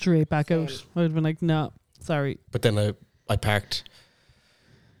gone straight back out. I would have been like, no, sorry. But then I parked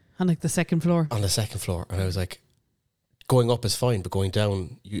on like the second floor. On the second floor, and I was like, going up is fine, but going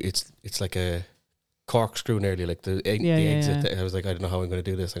down, it's like a corkscrew nearly, like the exit. Yeah. I was like, I don't know how I'm going to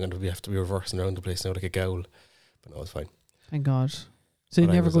do this. I'm going to have to be reversing around the place now like a gowl. But no, it's fine. Thank God. So you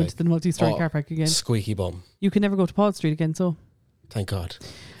never go into the multi-story car park again? Squeaky bum. You can never go to Paul Street again, so. Thank God.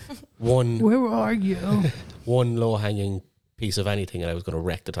 Where are you? One low-hanging piece of anything and I was going to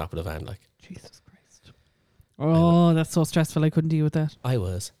wreck the top of the van. Like, Jesus Christ. Oh, that's so stressful. I couldn't deal with that. I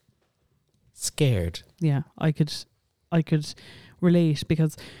was scared. Yeah, I could relate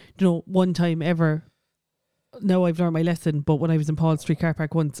because, you know, one time ever, now I've learned my lesson, but when I was in Paul Street car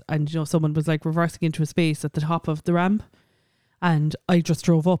park once and, you know, someone was like reversing into a space at the top of the ramp and I just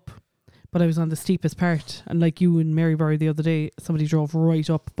drove up, but I was on the steepest part, and like you in Marybury the other day, somebody drove right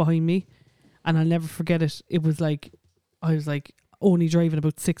up behind me and I'll never forget it. It was like, I was like only driving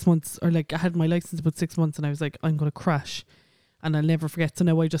about 6 months, or like I had my license about 6 months, and I was like, I'm going to crash, and I'll never forget. So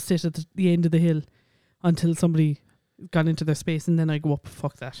now I just sit at the end of the hill until somebody got into their space, and then I go up.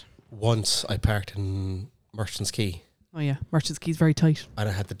 Fuck that. Once I parked in Merchant's Quay. Oh yeah, Merchant's Quay is very tight. And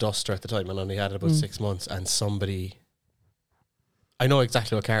I had the duster at the time and only had it about 6 months, and somebody, I know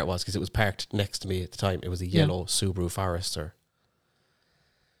exactly what car it was because it was parked next to me at the time. It was a yellow Subaru Forester.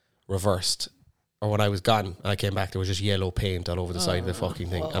 Reversed. Or when I was gone and I came back, there was just yellow paint all over the side of the fucking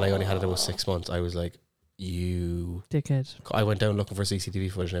thing. And I only had it about 6 months. I was like, you dickhead. I went down looking for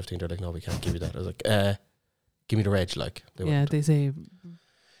CCTV footage and everything. They're like, no, we can't give you that. I was like, give me the reg. Like, they say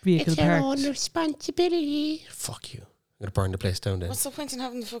vehicle it's parked. your own responsibility. Fuck you. I'm going to burn the place down then. What's the point in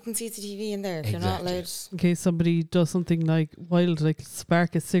having the fucking CCTV in there if you're not allowed? In case somebody does something like wild, like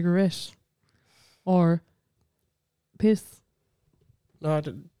spark a cigarette or piss. No,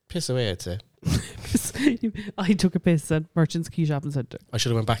 piss away, I'd say. I took a piss at Merchant's Quay Shopping Centre. I should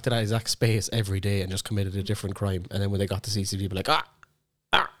have went back to that exact space every day and just committed a different crime. And then when they got the CCTV, be like,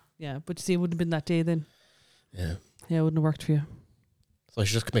 Yeah, but you see, it wouldn't have been that day then. Yeah. Yeah, it wouldn't have worked for you. So I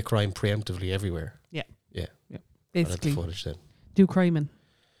should just commit crime preemptively everywhere. Yeah. Yeah. Basically, footage then. do criming.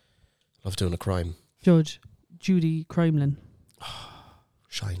 Love doing a crime. Judge Judy Crimelin.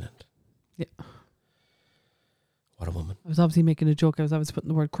 Shining. Yeah. What a woman. I was obviously making a joke. I was obviously putting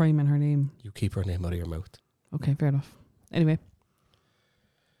the word crime in her name. You keep her name out of your mouth. Okay, fair enough. Anyway.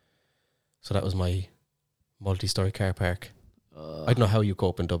 So that was my multi-story car park. I don't know how you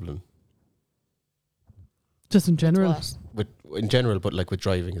cope in Dublin. Just in general. In general, but like with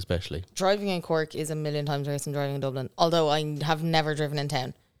driving especially. Driving in Cork is a million times worse than driving in Dublin. Although I have never driven in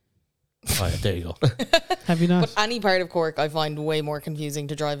town. Oh, yeah, there you go. Have you not? But any part of Cork I find way more confusing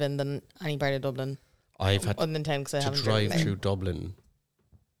to drive in than any part of Dublin. I've had other than town because I haven't to drive driven through Dublin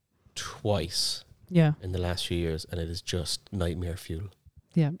twice. Yeah. In the last few years, and it is just nightmare fuel.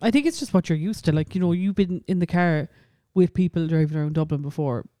 Yeah, I think it's just what you're used to. Like, you know, you've been in the car with people driving around Dublin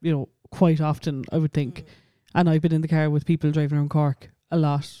before, you know, quite often, I would think. And I've been in the car with people driving around Cork a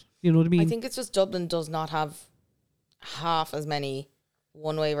lot. You know what I mean? I think it's just Dublin does not have half as many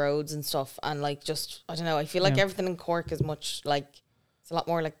one-way roads and stuff. And like, just, I don't know, I feel like everything in Cork is much like, it's a lot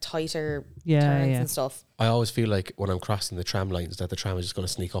more like tighter turns and stuff. I always feel like when I'm crossing the tram lines that the tram is just going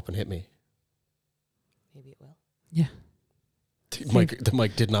to sneak up and hit me. Maybe it will. Yeah. The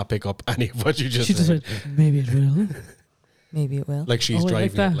mic did not pick up any of what you just said. She just went, maybe it will. Maybe it will. Like she's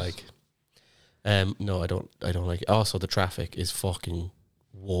driving like it like... no, I don't like it. Also, the traffic is fucking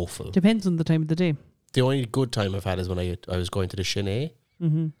woeful. Depends on the time of the day. The only good time I've had is when I was going to the Shinee.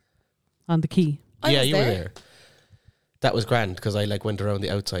 Mm-hmm. On the quay. Yeah, you were there. That was grand because I like went around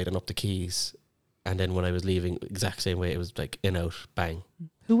the outside and up the quays, and then when I was leaving, exact same way. It was like in out, bang.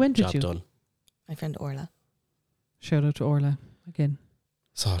 Who went with Job you? done. My friend Orla. Shout out to Orla again.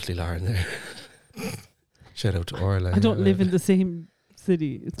 Salty Lauren there. Shout out to Orla. I don't live in the same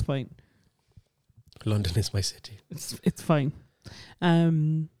city. It's fine. London is my city. It's fine.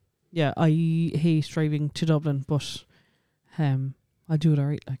 Yeah, I hate driving to Dublin, but I do it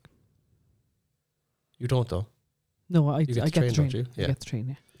alright. Like, You don't though. no, I You get get the the train, train. don't you? I Yeah. get the train.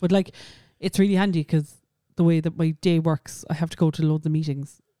 Yeah, but like, it's really handy because the way that my day works, I have to go to loads of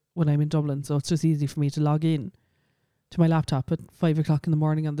meetings when I'm in Dublin, so it's just easy for me to log in to my laptop at 5:00 in the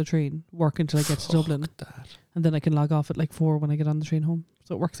morning on the train, work until I get to Dublin, That. and then I can log off at like 4 when I get on the train home.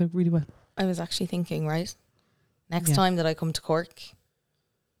 So it works out really well. I was actually thinking, right, next Yeah. time that I come to Cork,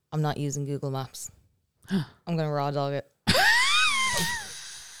 I'm not using Google Maps. I'm going to raw dog it.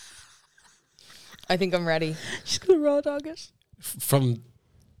 I think I'm ready. She's gonna raw dog it. From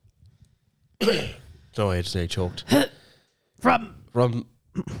no, I just nearly choked. From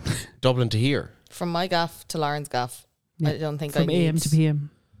Dublin to here. From my gaff to Lauren's gaff, Yeah. I don't think From I AM need... to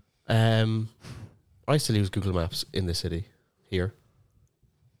PM. I still use Google Maps in the city here.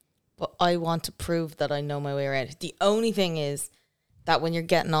 But I want to prove that I know my way around. The only thing is that when you're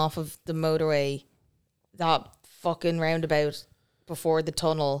getting off of the motorway, that fucking roundabout before the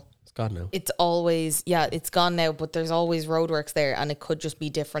tunnel, It's gone now. it's always, it's gone now, but there's always roadworks there, and it could just be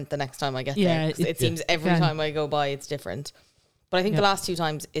different the next time I get Yeah, there. 'Cause it seems every can. time I go by, it's different. But I think the last 2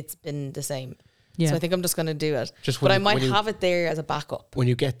 times, it's been the same. Yeah. So I think I'm just going to do it. Just But when I you- might when you- have it there as a backup. When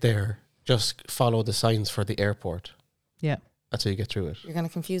you get there, just follow the signs for the airport. Yeah. That's how you get through it. You're going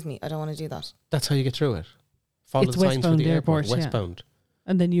to confuse me. I don't want to do that. That's how you get through it. Follow It's the signs for westbound the airport. airport, yeah. Westbound.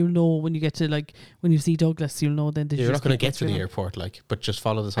 And then you'll know when you get to like when you see Douglas, you'll know then that You're not going to get to the airport. airport, like, but just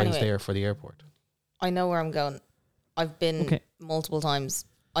follow the signs Anyway. there for the airport. I know where I'm going. I've been Okay. multiple times.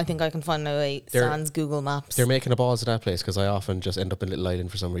 I think I can find my way They're- sans Google Maps. They're making a balls of that place because I often just end up in Little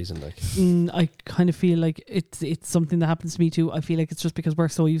Island for some reason. Like, I kind of feel like it's something that happens to me too. I feel like it's just because we're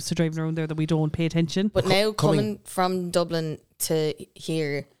so used to driving around there that we don't pay attention. But now coming- coming from Dublin to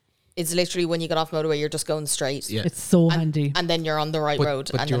here, it's literally when you get off motorway, you're just going straight. yeah. It's so And, handy. and then you're on the right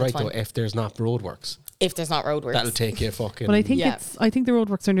road. But and you're then right it's though. fine. If there's not roadworks, If there's not roadworks. that'll take you fucking. But I think Yeah. I think the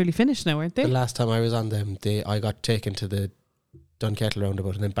roadworks are nearly finished now, aren't they? the last time I was on them, I got taken to the Dunkettle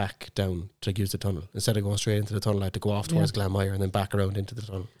roundabout and then back down to use the tunnel. Instead of going straight into the tunnel, I had to go off towards Glanmire and then back around into the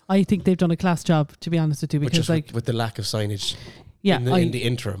tunnel. I think they've done a class job, to be honest with you, But because just like with the lack of signage yeah, in the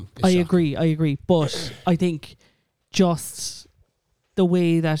interim. it's I shocking. agree. But I think just the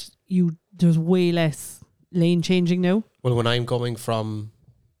way that there's way less lane changing now. Well, when I'm going from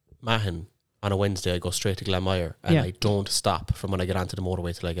Mahon on a Wednesday, I go straight to Glanmire and Yeah. I don't stop from when I get onto the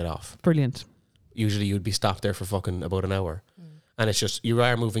motorway till I get off. Brilliant. Usually you'd be stopped there for fucking about an hour. And it's just, you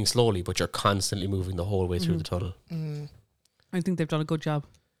are moving slowly, but you're constantly moving the whole way through the tunnel. I think they've done a good job.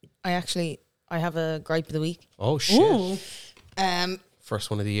 I have a gripe of the week. Oh, shit.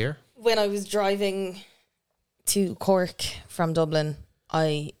 First one of the year. When I was driving to Cork from Dublin,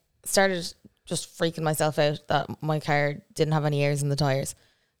 I started just freaking myself out that my car didn't have any airs in the tyres.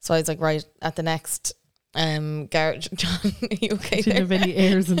 So I was like, right, at the next garage. John, are you okay Didn't there? have any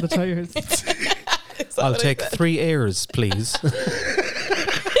airs in the tyres. Is that I'll what I take said? 3 airs, please.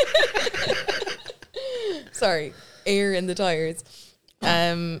 Sorry, air in the tyres.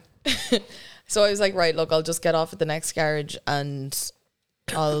 So I was like, right, look, I'll just get off at the next garage and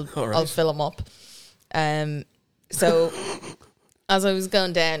I'll All right. I'll fill them up. So as I was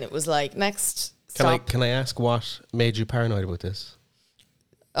going down, it was like, next stop. Can I ask what made you paranoid about this?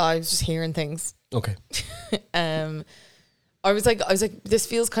 I was just hearing things. Okay. I was like, this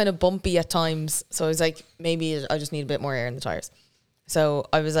feels kind of bumpy at times. So I was like, maybe I just need a bit more air in the tires. So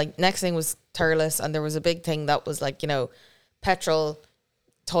I was like, next thing was Turles, and there was a big thing that was like, petrol,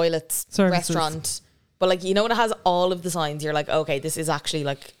 toilets, Services. restaurant. But like, when it has all of the signs, you're like, okay, this is actually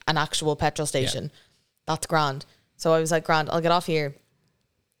like an actual petrol station. That's grand. So I was like, grand, I'll get off here,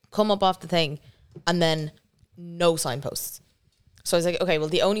 come up off the thing, and then no signposts. So I was like, okay, well,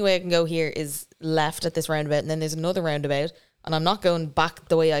 the only way I can go here is left at this roundabout, and then there's another roundabout, and I'm not going back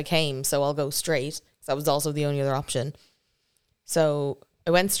the way I came, so I'll go straight. So that was also the only other option. So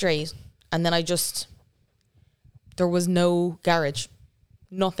I went straight, and then there was no garage,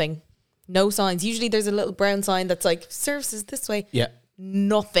 nothing, no signs. Usually there's a little brown sign that's like, services this way. Yeah.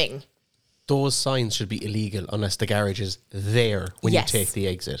 Nothing. Those signs should be illegal unless the garage is there when Yes. you take the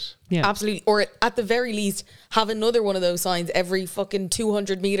exit. Yeah. Absolutely. Or at the very least, have another one of those signs every fucking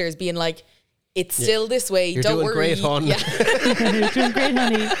 200 meters being like, it's still this way. You're Don't doing worry. great, hon. Yeah. You're doing great,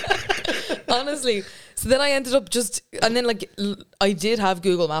 honey. Honestly. So then I ended up and then like I did have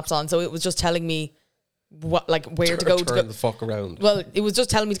Google Maps on, so it was just telling me where to go. Turn the fuck around. Well, it was just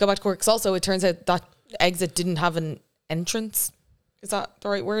telling me to go back to Cork. 'Cause also it turns out that exit didn't have an entrance. Is that the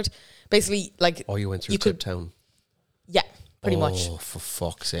right word? Basically, like Oh, you went through you could- Tip Town. yeah, pretty much. Oh, for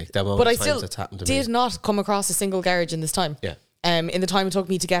fuck's sake! That amount But of I times still that's happened to did me. not come across a single garage in this time. Yeah. In the time it took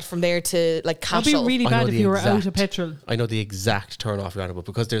me to get from there to like That'd Cashel. be really I know bad if the you were out exact- of petrol. I know the exact turn off you're on about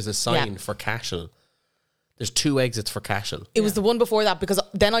because there's a sign Yeah. for Cashel. There's 2 exits for Cashel. It was the one before that because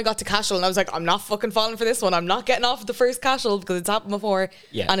then I got to Cashel and I was like, I'm not fucking falling for this one. I'm not getting off at the first Cashel because it's happened before.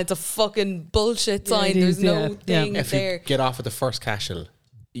 Yeah. And it's a fucking bullshit Yeah, sign. it There's is, no yeah. thing If there. you get off at the first Cashel,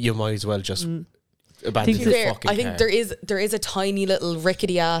 you might as well just Think abandon To be the fair, fucking I think car. there is a tiny little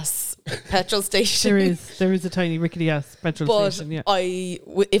rickety ass petrol station. There is a tiny rickety ass petrol But station. Yeah.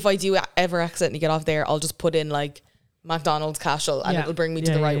 if I do ever accidentally get off there, I'll just put in like McDonald's Cashel and Yeah. it'll bring me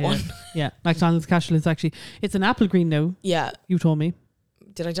to the right one. Yeah, McDonald's Cashel is actually, it's an apple green now. Yeah. You told me.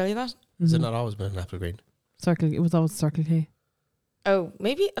 Did I tell you that? Has it not always been an apple green? Circle. It was always Circle K. Oh,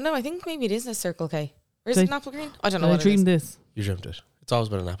 maybe. No, I think maybe it is a Circle K. Or is Did it an Apple Green? I don't know I what it is. dreamed this. You dreamt it. It's always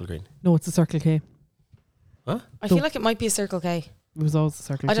been an apple green. No, it's a Circle K. Huh? I feel like it might be a Circle K. It was always a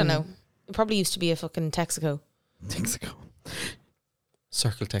Circle K. I don't know. It probably used to be a fucking Texaco. Texaco.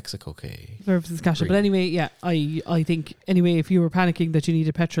 Circle Texaco, okay. Services Cashel. But Green. anyway, yeah, I think anyway, if you were panicking that you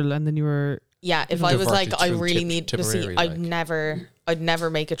needed petrol and then you were Yeah, if know, I was like, diverted I through really need to see, Tipperary, I'd never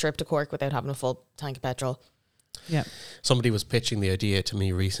make a trip to Cork without having a full tank of petrol. Somebody was pitching the idea to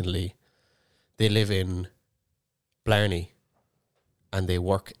me recently. They live in Blarney and they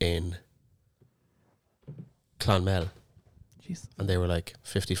work in Clonmel. jeez. And they were like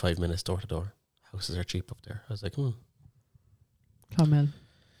 55 minutes door to door. Houses are cheap up there. I was like, Clonmel.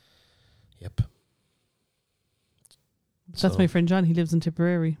 yep. That's So, my friend John. He lives in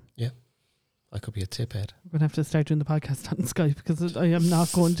Tipperary. I could be a tip head. We're gonna have to start doing the podcast on Skype because I am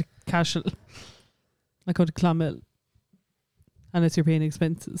not going to Cashel. I go to Clonmel. Unless you're paying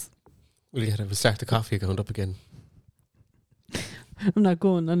expenses. We'll start the coffee account up again. I'm not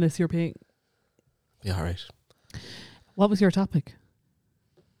going unless you're paying. Be all right. What was your topic?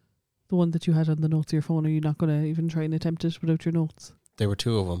 The one that you had on the notes of your phone. Are you not going to even try and attempt it without your notes? There were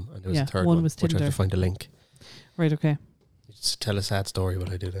 2 of them, and there was Yeah, a third one one, was which I had Tinder. to find a link. Right, okay. Just tell a sad story while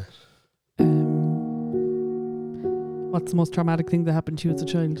I do that. What's the most traumatic thing that happened to you as a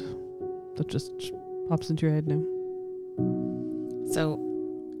child? That just pops into your head now. So,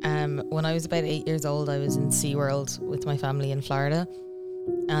 when I was about 8 years old, I was in SeaWorld with my family in Florida,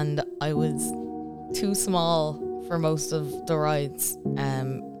 and I was too small for most of the rides,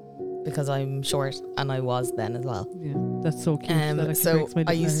 because I'm short, and I was then as well. Yeah, that's so cute. That actually So breaks my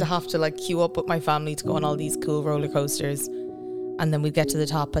I used to heart. have to like queue up with my family to go on all these cool roller coasters, and then we'd get to the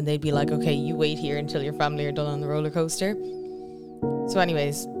top, and they'd be like, "Okay, you wait here until your family are done on the roller coaster." So,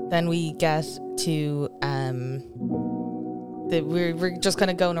 anyways, then we get to we're just kind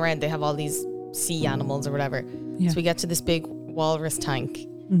of going around. They have all these sea animals or whatever. Yeah. So we get to this big walrus tank,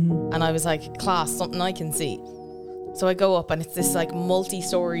 Mhm. and I was like, "Class, something I can see." So I go up, and it's this like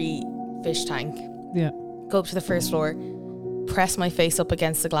multi-story fish tank. Yeah. Go up to the first floor, press my face up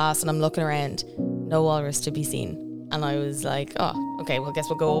against the glass, and I'm looking around. No walrus to be seen. And I was like, "Oh, okay, well, guess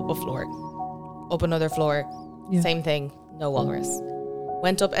we'll go up a floor." Up another floor, Yeah. same thing, no walrus.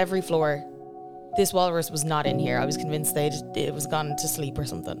 Went up every floor. This walrus was not in here. I was convinced it was gone to sleep or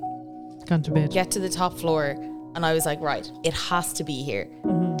something. Gone to bed. Get to the top floor, and I was like, right, it has to be here.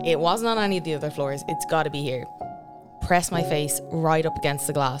 It wasn't on any of the other floors. It's got to be here. Press my face right up against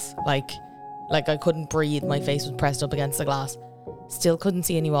the glass, like I couldn't breathe. My face was pressed up against the glass. Still couldn't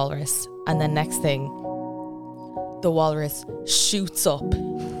see any walrus. And then next thing, the walrus shoots up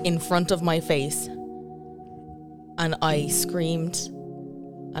in front of my face, and I screamed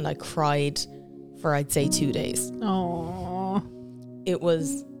and I cried for, I'd say, 2 days. Oh. It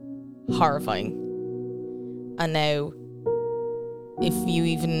was horrifying. And now, if you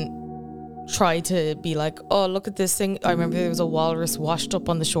even try to be like, "Oh, look at this thing," I remember there was a walrus washed up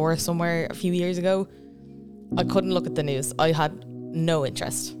on the shore somewhere a few years ago. I couldn't look at the news. I had no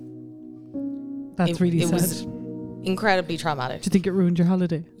interest. That's really it sad. was incredibly traumatic. Do you think it ruined your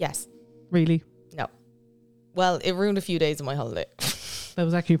holiday? Yes. Really? No. Well, it ruined a few days of my holiday. That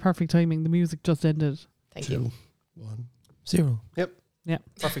was actually perfect timing. The music just ended. Thank you. 2, 1, 0. Yep. Yeah.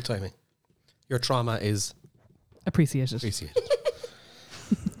 Perfect timing. Your trauma is Appreciate it. appreciated.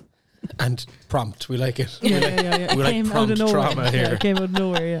 And prompt. We like it. Yeah. We like Came out prompt of nowhere. trauma Yeah, here. it came out of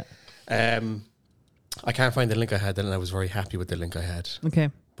nowhere, yeah. I can't find the link I had then, and I was very happy with the link I had. Okay.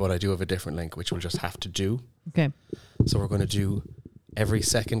 But I do have a different link, which we'll just have to do. Okay. So we're going to do every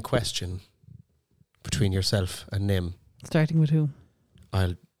second question between yourself and Nim. Starting with who?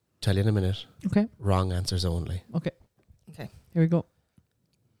 I'll tell you in a minute. Okay. Wrong answers only. Okay. Okay. Here we go.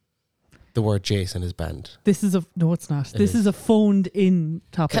 The word Jason is banned. This is no, it's not. It This is. is a phoned in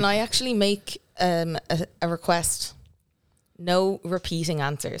topic. Can I actually make a request No repeating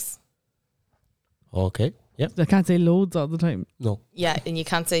answers. Okay. Yep. I can't say loads all the time. No. Yeah, and you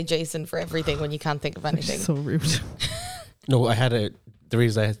can't say Jason for everything when you can't think of anything. So rude. No, I had the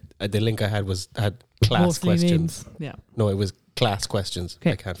reason the link I had had class Mostly questions. names. Yeah. No, it was class questions.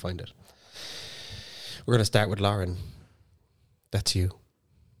 Okay. I can't find it. We're going to start with Lauren. That's you.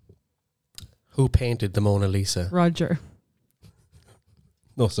 Who painted the Mona Lisa? Roger.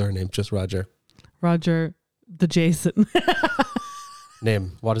 No surname, just Roger. Roger the Jason.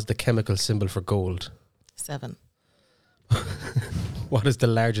 Name. What is the chemical symbol for gold? 7. What is the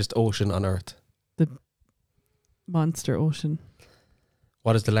largest ocean on Earth? Monster Ocean.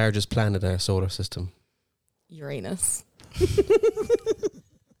 What is the largest planet in our solar system? Uranus.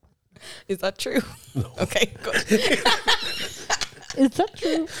 Is that true? No. Okay, good. Is that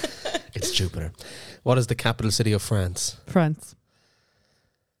true? It's Jupiter. What is the capital city of France? France.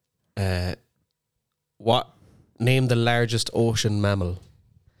 Name the largest ocean mammal.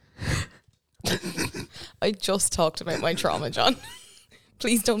 I just talked about my trauma, John.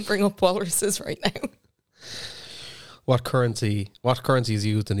 Please don't bring up walruses right now. What currency is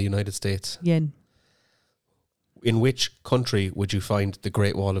used in the United States? Yen. In which country would you find the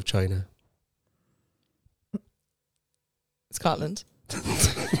Great Wall of China? Scotland.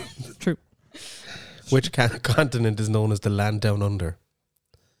 True. Which continent is known as the land down under?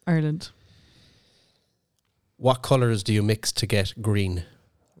 Ireland. What colours do you mix to get green?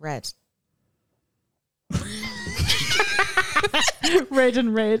 Red. Red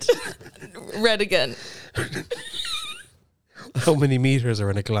and red. Red again. How many meters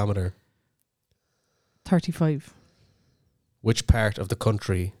are in a kilometre? 35. Which part of the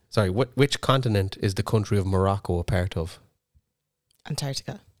country, which continent is the country of Morocco a part of?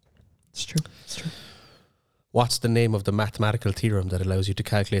 Antarctica. It's true. It's true. What's the name of the mathematical theorem that allows you to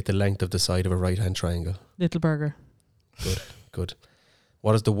calculate the length of the side of a right-hand triangle? Little Burger. Good.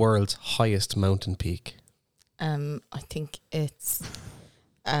 What is the world's highest mountain peak? I think it's,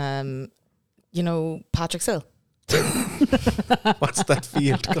 Patrick's Hill. What's that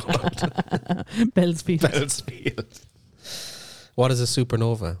field called? Bell's Field. Bell's Field. What is a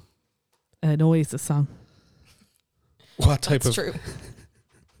supernova? An Oasis song. What type That's of... true.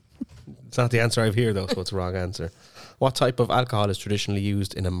 It's not the answer I've here though, so it's a wrong answer. What type of alcohol is traditionally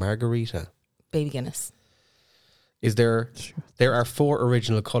used in a margarita? Baby Guinness. There are 4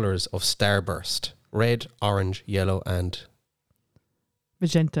 original colours of Starburst: red, orange, yellow, and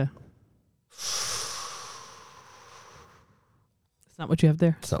Magenta. It's not what you have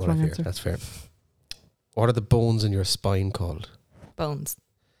there. that's not what I Wrong hear. answer. That's fair. What are the bones in your spine called? Bones.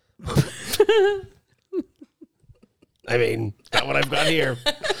 I mean, that's what I've got here.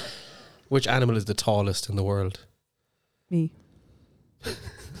 Which animal is the tallest in the world? Me.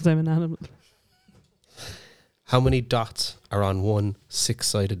 Because I'm an animal. How many dots are on one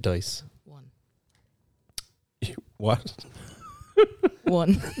 6-sided dice? 1. What?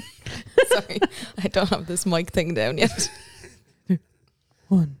 1. Sorry, I don't have this mic thing down yet.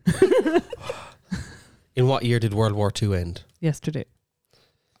 1. In what year did World War II end? Yesterday.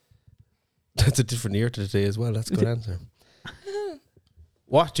 That's a different year to today as well. That's a good answer.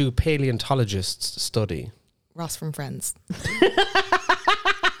 What do paleontologists study? Ross from Friends. Like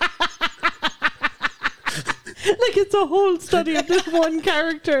it's a whole study of this one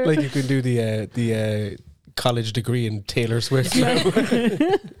character. Like you can do the college degree in Taylor Swift.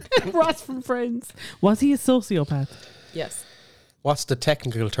 Ross from Friends. Was he a sociopath? Yes. What's the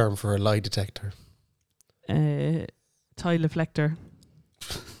technical term for a lie detector? Tyleflector.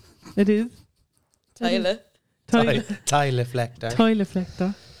 It is. Tyler. Tyleflector.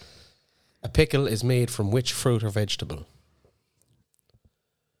 Tyleflector. A pickle is made from which fruit or vegetable?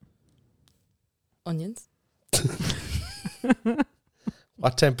 Onions.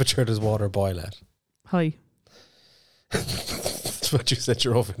 What temperature does water boil at? Hi. That's what you set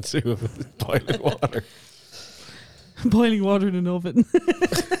your oven to. Boiling water. Boiling water in an oven.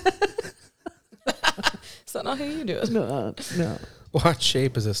 Is that not how you do it? No. What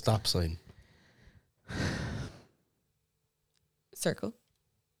shape is a stop sign? Circle.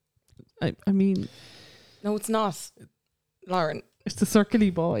 I mean, No, it's not. Lauren. it's a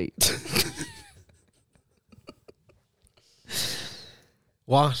circly boy.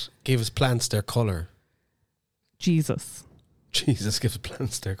 What gives plants their colour? Jesus. Jesus gives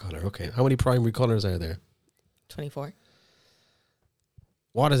plants their colour. Okay. How many primary colours are there? 24.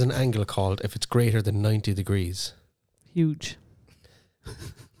 What is an angle called if it's greater than 90 degrees? Huge.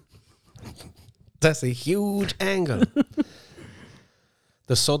 That's a huge angle.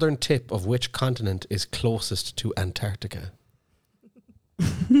 The southern tip of which continent is closest to Antarctica?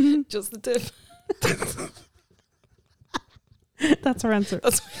 Just the tip. That's our answer.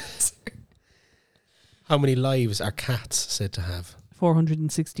 That's my answer. How many lives are cats said to have?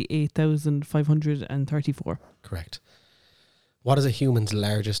 468,534. Correct. What is a human's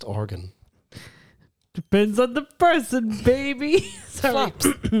largest organ? Depends on the person, baby. Sorry. Flaps.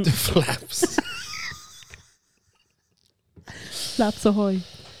 The flaps. Flaps ahoy.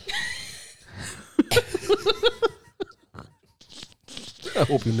 I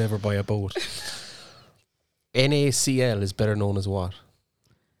hope you never buy a boat. NaCl is better known as what?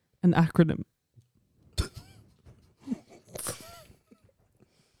 An acronym.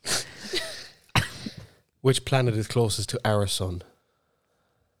 Which planet is closest to our sun?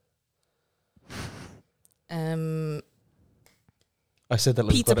 I said that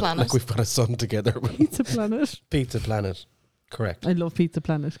like Pizza Planet. we've got a sun together. Pizza Planet. Pizza Planet. Correct. I love Pizza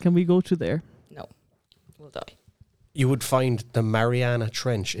Planet. Can we go to there? No. We'll die. You would find the Mariana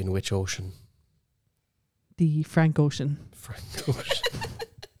Trench in which ocean? The Frank Ocean. Frank Ocean.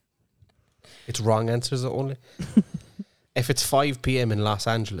 It's wrong answers only. If it's 5 p.m. in Los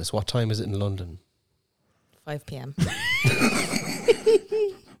Angeles, what time is it in London? 5 p.m.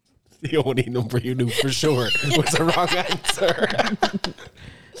 The only number you knew for sure was a wrong answer.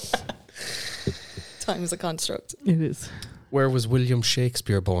 Time is a construct. It is. Where was William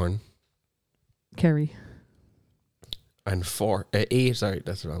Shakespeare born? Kerry. And 8, sorry,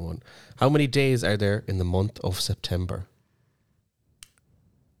 that's the wrong one. How many days are there in the month of September?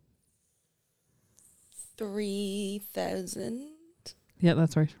 3,000. Yeah,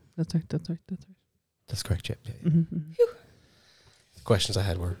 that's right. That's right. That's correct, yeah. Mm-hmm. The questions I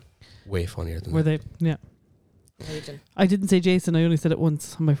had were way funnier than Were that. they? Yeah. Raging. I didn't say Jason. I only said it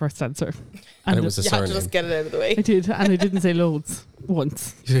once on my first answer. And it was a You had to surname. just get it out of the way. I did, and I didn't say loads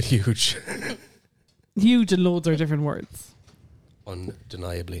once. You did huge. Huge and loads are different words.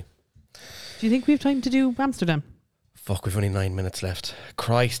 Undeniably. Do you think we have time to do Amsterdam? Fuck, we've only 9 minutes left.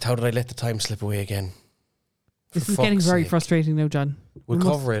 Christ, how did I let the time slip away again? This For is getting fuck's very sake. frustrating now, John. We'll We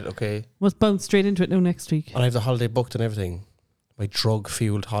must- cover it, okay? Must bounce straight into it now next week. And I have the holiday booked and everything. My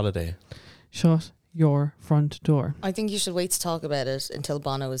drug-fueled holiday. Shut your front door. I think you should wait to talk about it until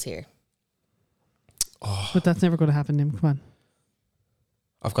Bono is here. Oh, But that's never going to happen, Nim. Come on.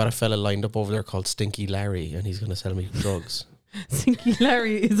 I've got a fella lined up over there called Stinky Larry, and he's going to sell me drugs. Stinky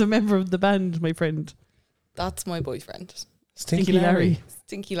Larry is a member of the band, my friend. That's my boyfriend. Stinky Larry.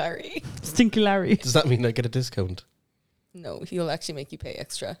 Stinky Larry. Stinky Larry. Does that mean I get a discount? No, he'll actually make you pay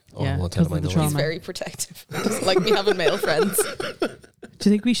extra. Oh, Yeah, I won't tell him I because know. of the He's trauma. very protective. He doesn't like me having male friends. Do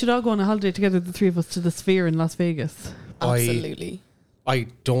you think we should all go on a holiday together, the three of us, to the Sphere in Las Vegas? Absolutely. I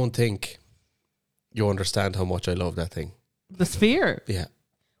don't think you understand how much I love that thing. The Sphere? Yeah.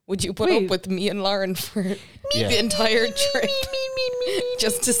 Would you put Wait. up with me and Lauren for Yeah. the entire trip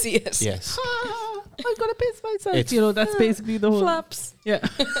just to see it? Yes. I'm going to piss myself. It's- You know, that's basically the whole... Flaps. Yeah.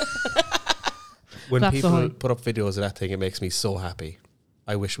 When That's the people whole- put up videos of that thing, it makes me so happy.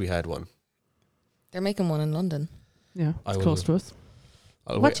 I wish we had one. They're making one in London. Yeah, I it's will- close to us.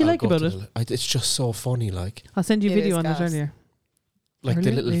 What do you like about it? It's just so funny, like I'll send you a It video is on it gas. earlier. the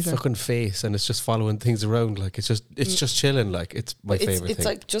Earlier, little later. fucking face, and it's just following things around. Like it's just chilling. Like it's my favorite It's thing.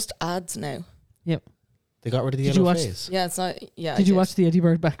 like just ads now. They got rid of the Did you yellow watch- face. Yeah, it's not. Yeah. Did you watch the Eddie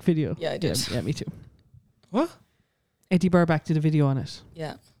Burback video? Yeah, I did. Yeah, me too. What? Eddie Burback did a video on it.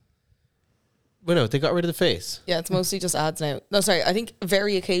 Yeah. Well, no, they got rid of the face. Yeah, it's mostly just ads now. No, sorry. I think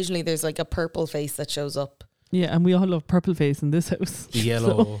very occasionally there's like a purple face that shows up. Yeah, and we all love purple face in this house. The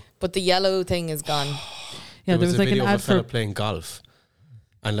yellow. But the yellow thing is gone. Yeah, there was a like an video of ad a fella for... playing golf,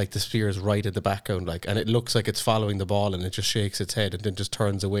 and like the sphere is right at the background, like, and it looks like it's following the ball, and it just shakes its head and then just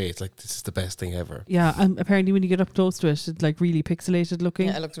turns away. It's like this is the best thing ever. Yeah, and apparently when you get up close to it, it's like really pixelated looking.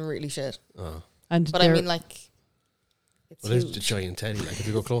 Yeah, it looks really shit. Oh, And But I they're mean, like, it's well, it's a huge. giant telly. Like if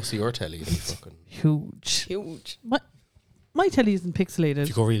you go close to your telly, it'll be fucking. huge. Huge. My telly isn't If you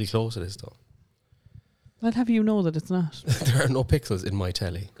pixelated. go really close, it is though. I'll have you know that it's not. There are no pixels in my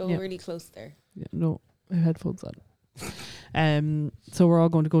telly. Go Yeah. really close there. Yeah, no, I have headphones on. So we're all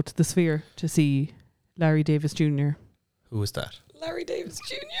going to go to the Sphere to see Larry Davis Jr. Who was that? Larry Davis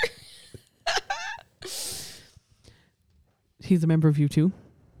Jr. He's a member of U2.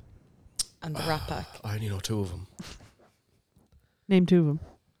 and the Rat Pack. I only know two of them. Name two of them.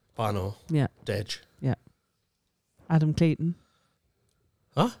 Bono, Yeah, Dedge. Adam Clayton.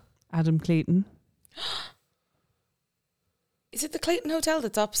 Huh? Adam Clayton. Is it the Clayton Hotel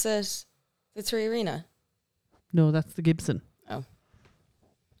that's opposite the Three Arena? No, that's the Gibson.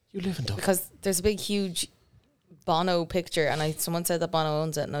 You live in Dublin. Because there's a big, huge Bono picture, and someone said that Bono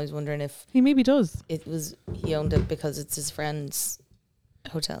owns it, and I was wondering if He maybe does. he owned it because it's his friend's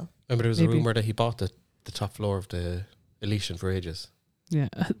hotel. Remember, there was Maybe. a rumor that he bought the top floor of the Elysian for ages. Yeah.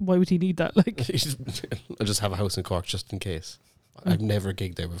 Why would he need that? Like, I just have a house in Cork just in case. I've never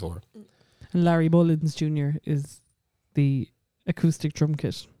gigged there before. and Larry Mullins Jr. is the acoustic drum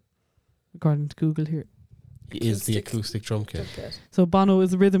kit, according to Google here. He is the acoustic drum kit. So Bono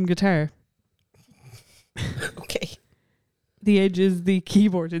is a rhythm guitar. Okay. The Edge is the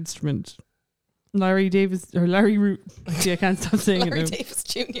keyboard instrument. Larry See, I can't stop saying Larry it now. Davis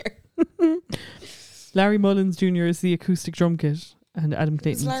Jr. Larry Mullins Jr. is the acoustic drum kit, and Adam Who's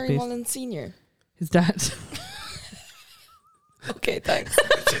Clayton's Larry bass. Mullins Sr.? His dad. Okay, thanks.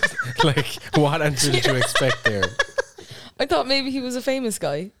 Like, what answer did you expect there? I thought maybe he was a famous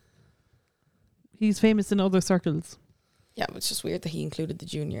guy. He's famous in other circles. Yeah, but it's just weird that he included the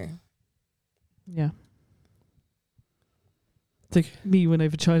junior. Yeah. It's like me when I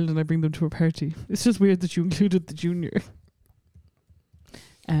have a child and I bring them to a party. It's just weird that you included the junior.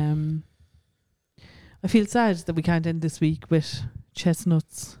 I feel sad that we can't end this week with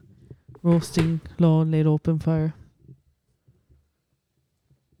chestnuts roasting low and laid open fire.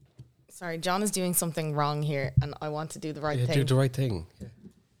 Sorry, John is doing something wrong here, and I want to do the right Yeah, thing. do the right thing. Yeah.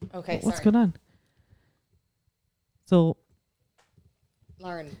 Okay, What's sorry. going on? So,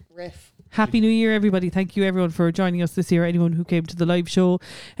 Lauren, riff. Happy New Year, everybody. Thank you, everyone, for joining us this year. Anyone who came to the live show,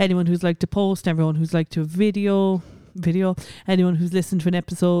 anyone who's liked to post, everyone who's liked to video, anyone who's listened to an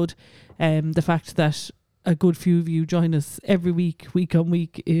episode. The fact that a good few of you join us every week on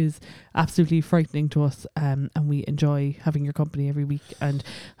week, is absolutely frightening to us. And we enjoy having your company every week. And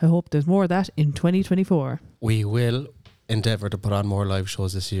I hope there's more of that in 2024. We will endeavour to put on more live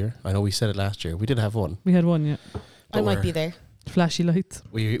shows this year. I know we said it last year. We did have one. We had one, yeah. I might be there. Flashy lights.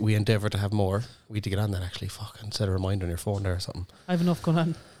 We endeavour to have more. We need to get on that actually. Fuck, and set a reminder on your phone there or something. I have enough going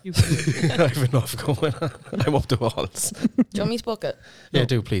on. You I have enough going on. I'm up to walls. Do you want me to book it? Yeah, No.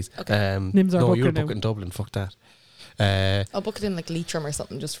 do please. Okay. Nim's our no, booker you're now. booking Dublin. Fuck that. I'll book it in like Leitrim or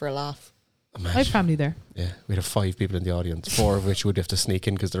something just for a laugh. I have family there. Yeah, we'd have 5 people in the audience, 4 of which would have to sneak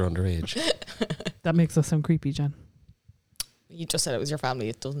in because they're underage. That makes us sound creepy, Jan. You just said it was your family.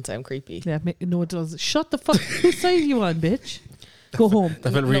 It doesn't sound creepy. Yeah, no, it does. Shut the fuck. Whose side are you on, bitch? Go home.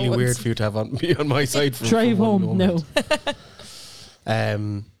 That felt really No weird one's- for you to have be on my side. Drive for one home. moment.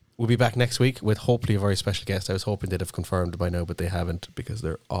 No. We'll be back next week with hopefully a very special guest. I was hoping they'd have confirmed by now, but they haven't because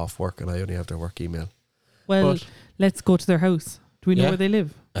they're off work and I only have their work email. Well, But- let's go to their house. Do we know Yeah. where they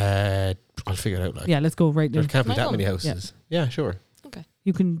live? I'll figure it out. Like, Yeah, let's go right now. there can't be Can I that many come? houses. Yeah, sure.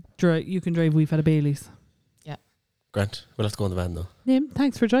 You can drive. We've had a Bailey's. Grant, we'll have to go in the van though. Nim,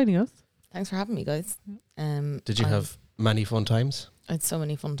 thanks for joining us. Thanks for having me, guys. Did you have many fun times? I had so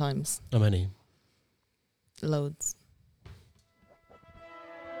many fun times. How many? Loads.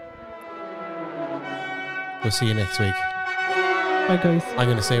 We'll see you next week. Bye, guys. I'm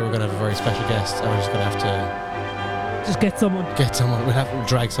going to say we're going to have a very special guest and we're just going to have to Just get someone. get someone. We'll have to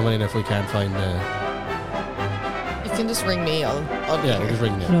drag someone in if we can't find You can just ring me. I'll be yeah, here. we'll just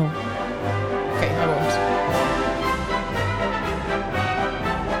ring them. No. Okay, I won't.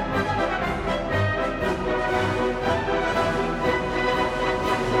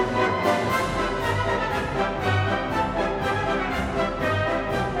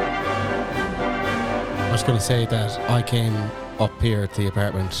 I was going to say that I came up here to the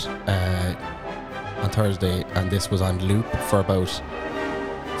apartment on Thursday and this was on loop for about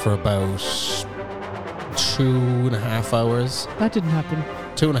 2.5 hours. That didn't happen.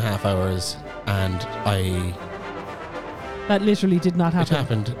 2.5 hours and That literally did not it happen.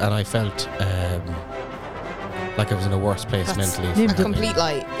 happened and I felt like I was in a worse place That's mentally. Nim, A complete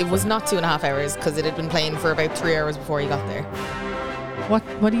lie. It was not 2.5 hours because it had been playing for about 3 hours before you got there.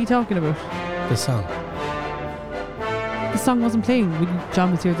 What are you talking about? The song. The song wasn't playing when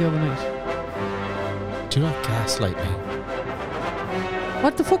John was here the other night. Do not gaslight me.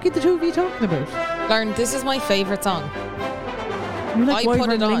 What the fuck are the two of you talking about? Lauren, this is my favourite song. You like I put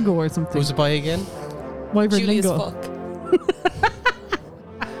Wyvern it on. Lingo or something? Who's it by again? Wyvern Julie as Lingo. fuck.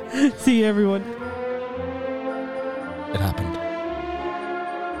 See you, everyone. It happened.